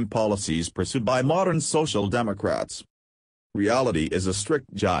reform policies pursued by modern social democrats. Reality is a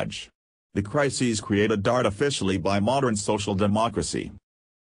strict judge. The crises created artificially by modern social democracy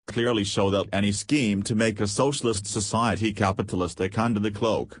clearly show that any scheme to make a socialist society capitalistic under the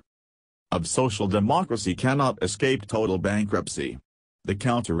cloak of social democracy cannot escape total bankruptcy. The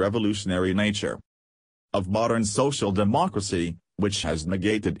counter-revolutionary nature of modern social democracy, which has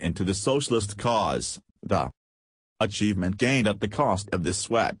negated into the socialist cause the achievement gained at the cost of the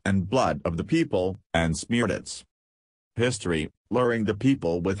sweat and blood of the people, and smeared its history, luring the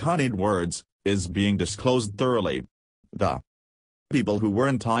people with honeyed words, is being disclosed thoroughly. The people who were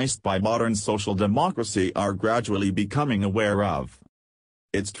enticed by modern social democracy are gradually becoming aware of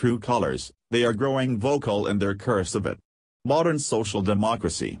its true colors, they are growing vocal in their curse of it. Modern social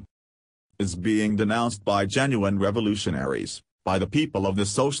democracy is being denounced by genuine revolutionaries, by the people of the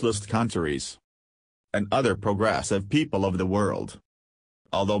socialist countries, and other progressive people of the world.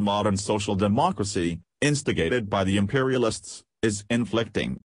 Although modern social democracy, instigated by the imperialists, is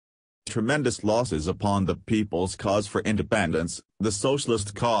inflicting tremendous losses upon the people's cause for independence, the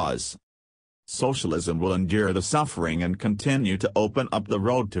socialist cause, socialism will endure the suffering and continue to open up the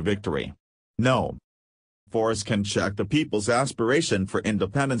road to victory. No force can check the people's aspiration for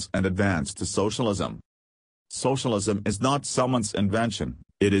independence and advance to socialism. Socialism is not someone's invention,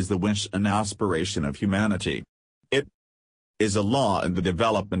 it is the wish and aspiration of humanity. It is a law in the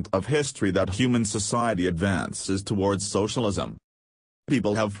development of history that human society advances towards socialism.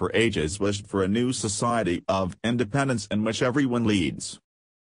 People have for ages wished for a new society of independence in which everyone leads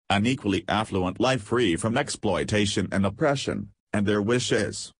an equally affluent life free from exploitation and oppression, and their wish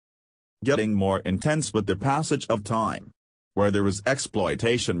is getting more intense with the passage of time. Where there is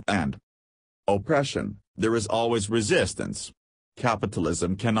exploitation and oppression, there is always resistance.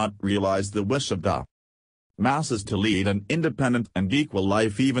 Capitalism cannot realize the wish of the masses to lead an independent and equal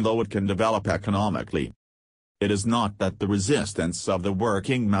life even though it can develop economically. It is not that the resistance of the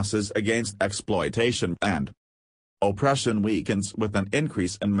working masses against exploitation and oppression weakens with an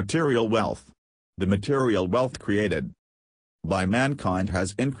increase in material wealth. The material wealth created by mankind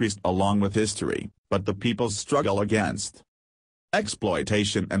has increased along with history, but the people's struggle against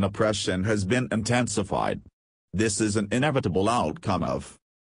exploitation and oppression has been intensified. This is an inevitable outcome of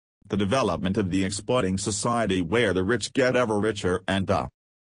the development of the exploiting society where the rich get ever richer and the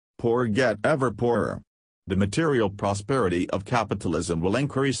poor get ever poorer. The material prosperity of capitalism will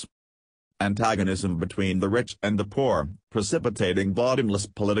increase antagonism between the rich and the poor, precipitating bottomless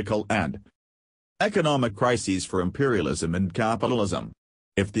political and economic crises for imperialism and capitalism.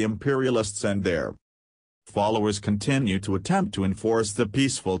 If the imperialists and their followers continue to attempt to enforce the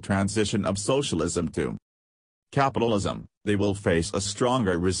peaceful transition of socialism to capitalism, they will face a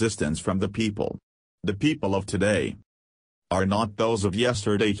stronger resistance from the people. The people of today are not those of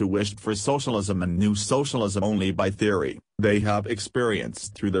yesterday who wished for socialism and knew socialism only by theory. They have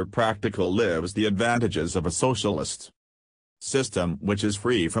experienced through their practical lives the advantages of a socialist system which is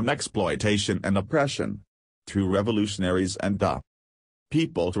free from exploitation and oppression. True revolutionaries and the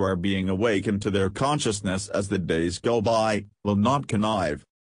people who are being awakened to their consciousness as the days go by, will not connive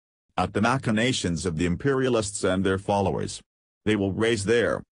at the machinations of the imperialists and their followers. They will raise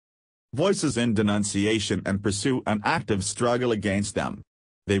their voices in denunciation and pursue an active struggle against them.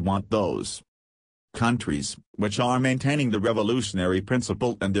 They want those countries, which are maintaining the revolutionary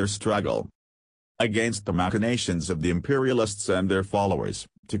principle in their struggle against the machinations of the imperialists and their followers,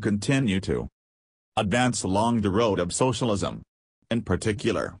 to continue to advance along the road of socialism. In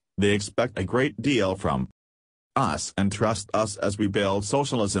particular, they expect a great deal from us and trust us as we build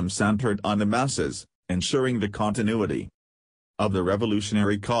socialism centered on the masses, ensuring the continuity of the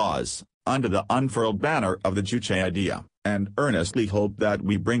revolutionary cause, under the unfurled banner of the Juche idea, and earnestly hope that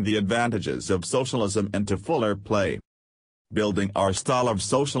we bring the advantages of socialism into fuller play. Building our style of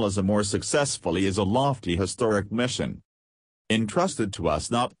socialism more successfully is a lofty historic mission, entrusted to us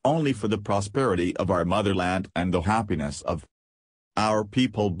not only for the prosperity of our motherland and the happiness of our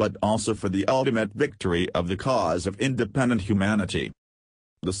people but also for the ultimate victory of the cause of independent humanity,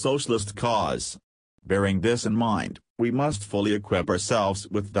 the socialist cause. Bearing this in mind, we must fully equip ourselves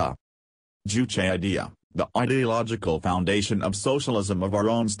with the Juche idea, the ideological foundation of socialism of our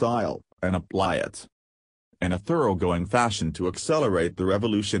own style, and apply it in a thoroughgoing fashion to accelerate the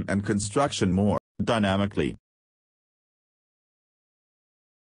revolution and construction more dynamically.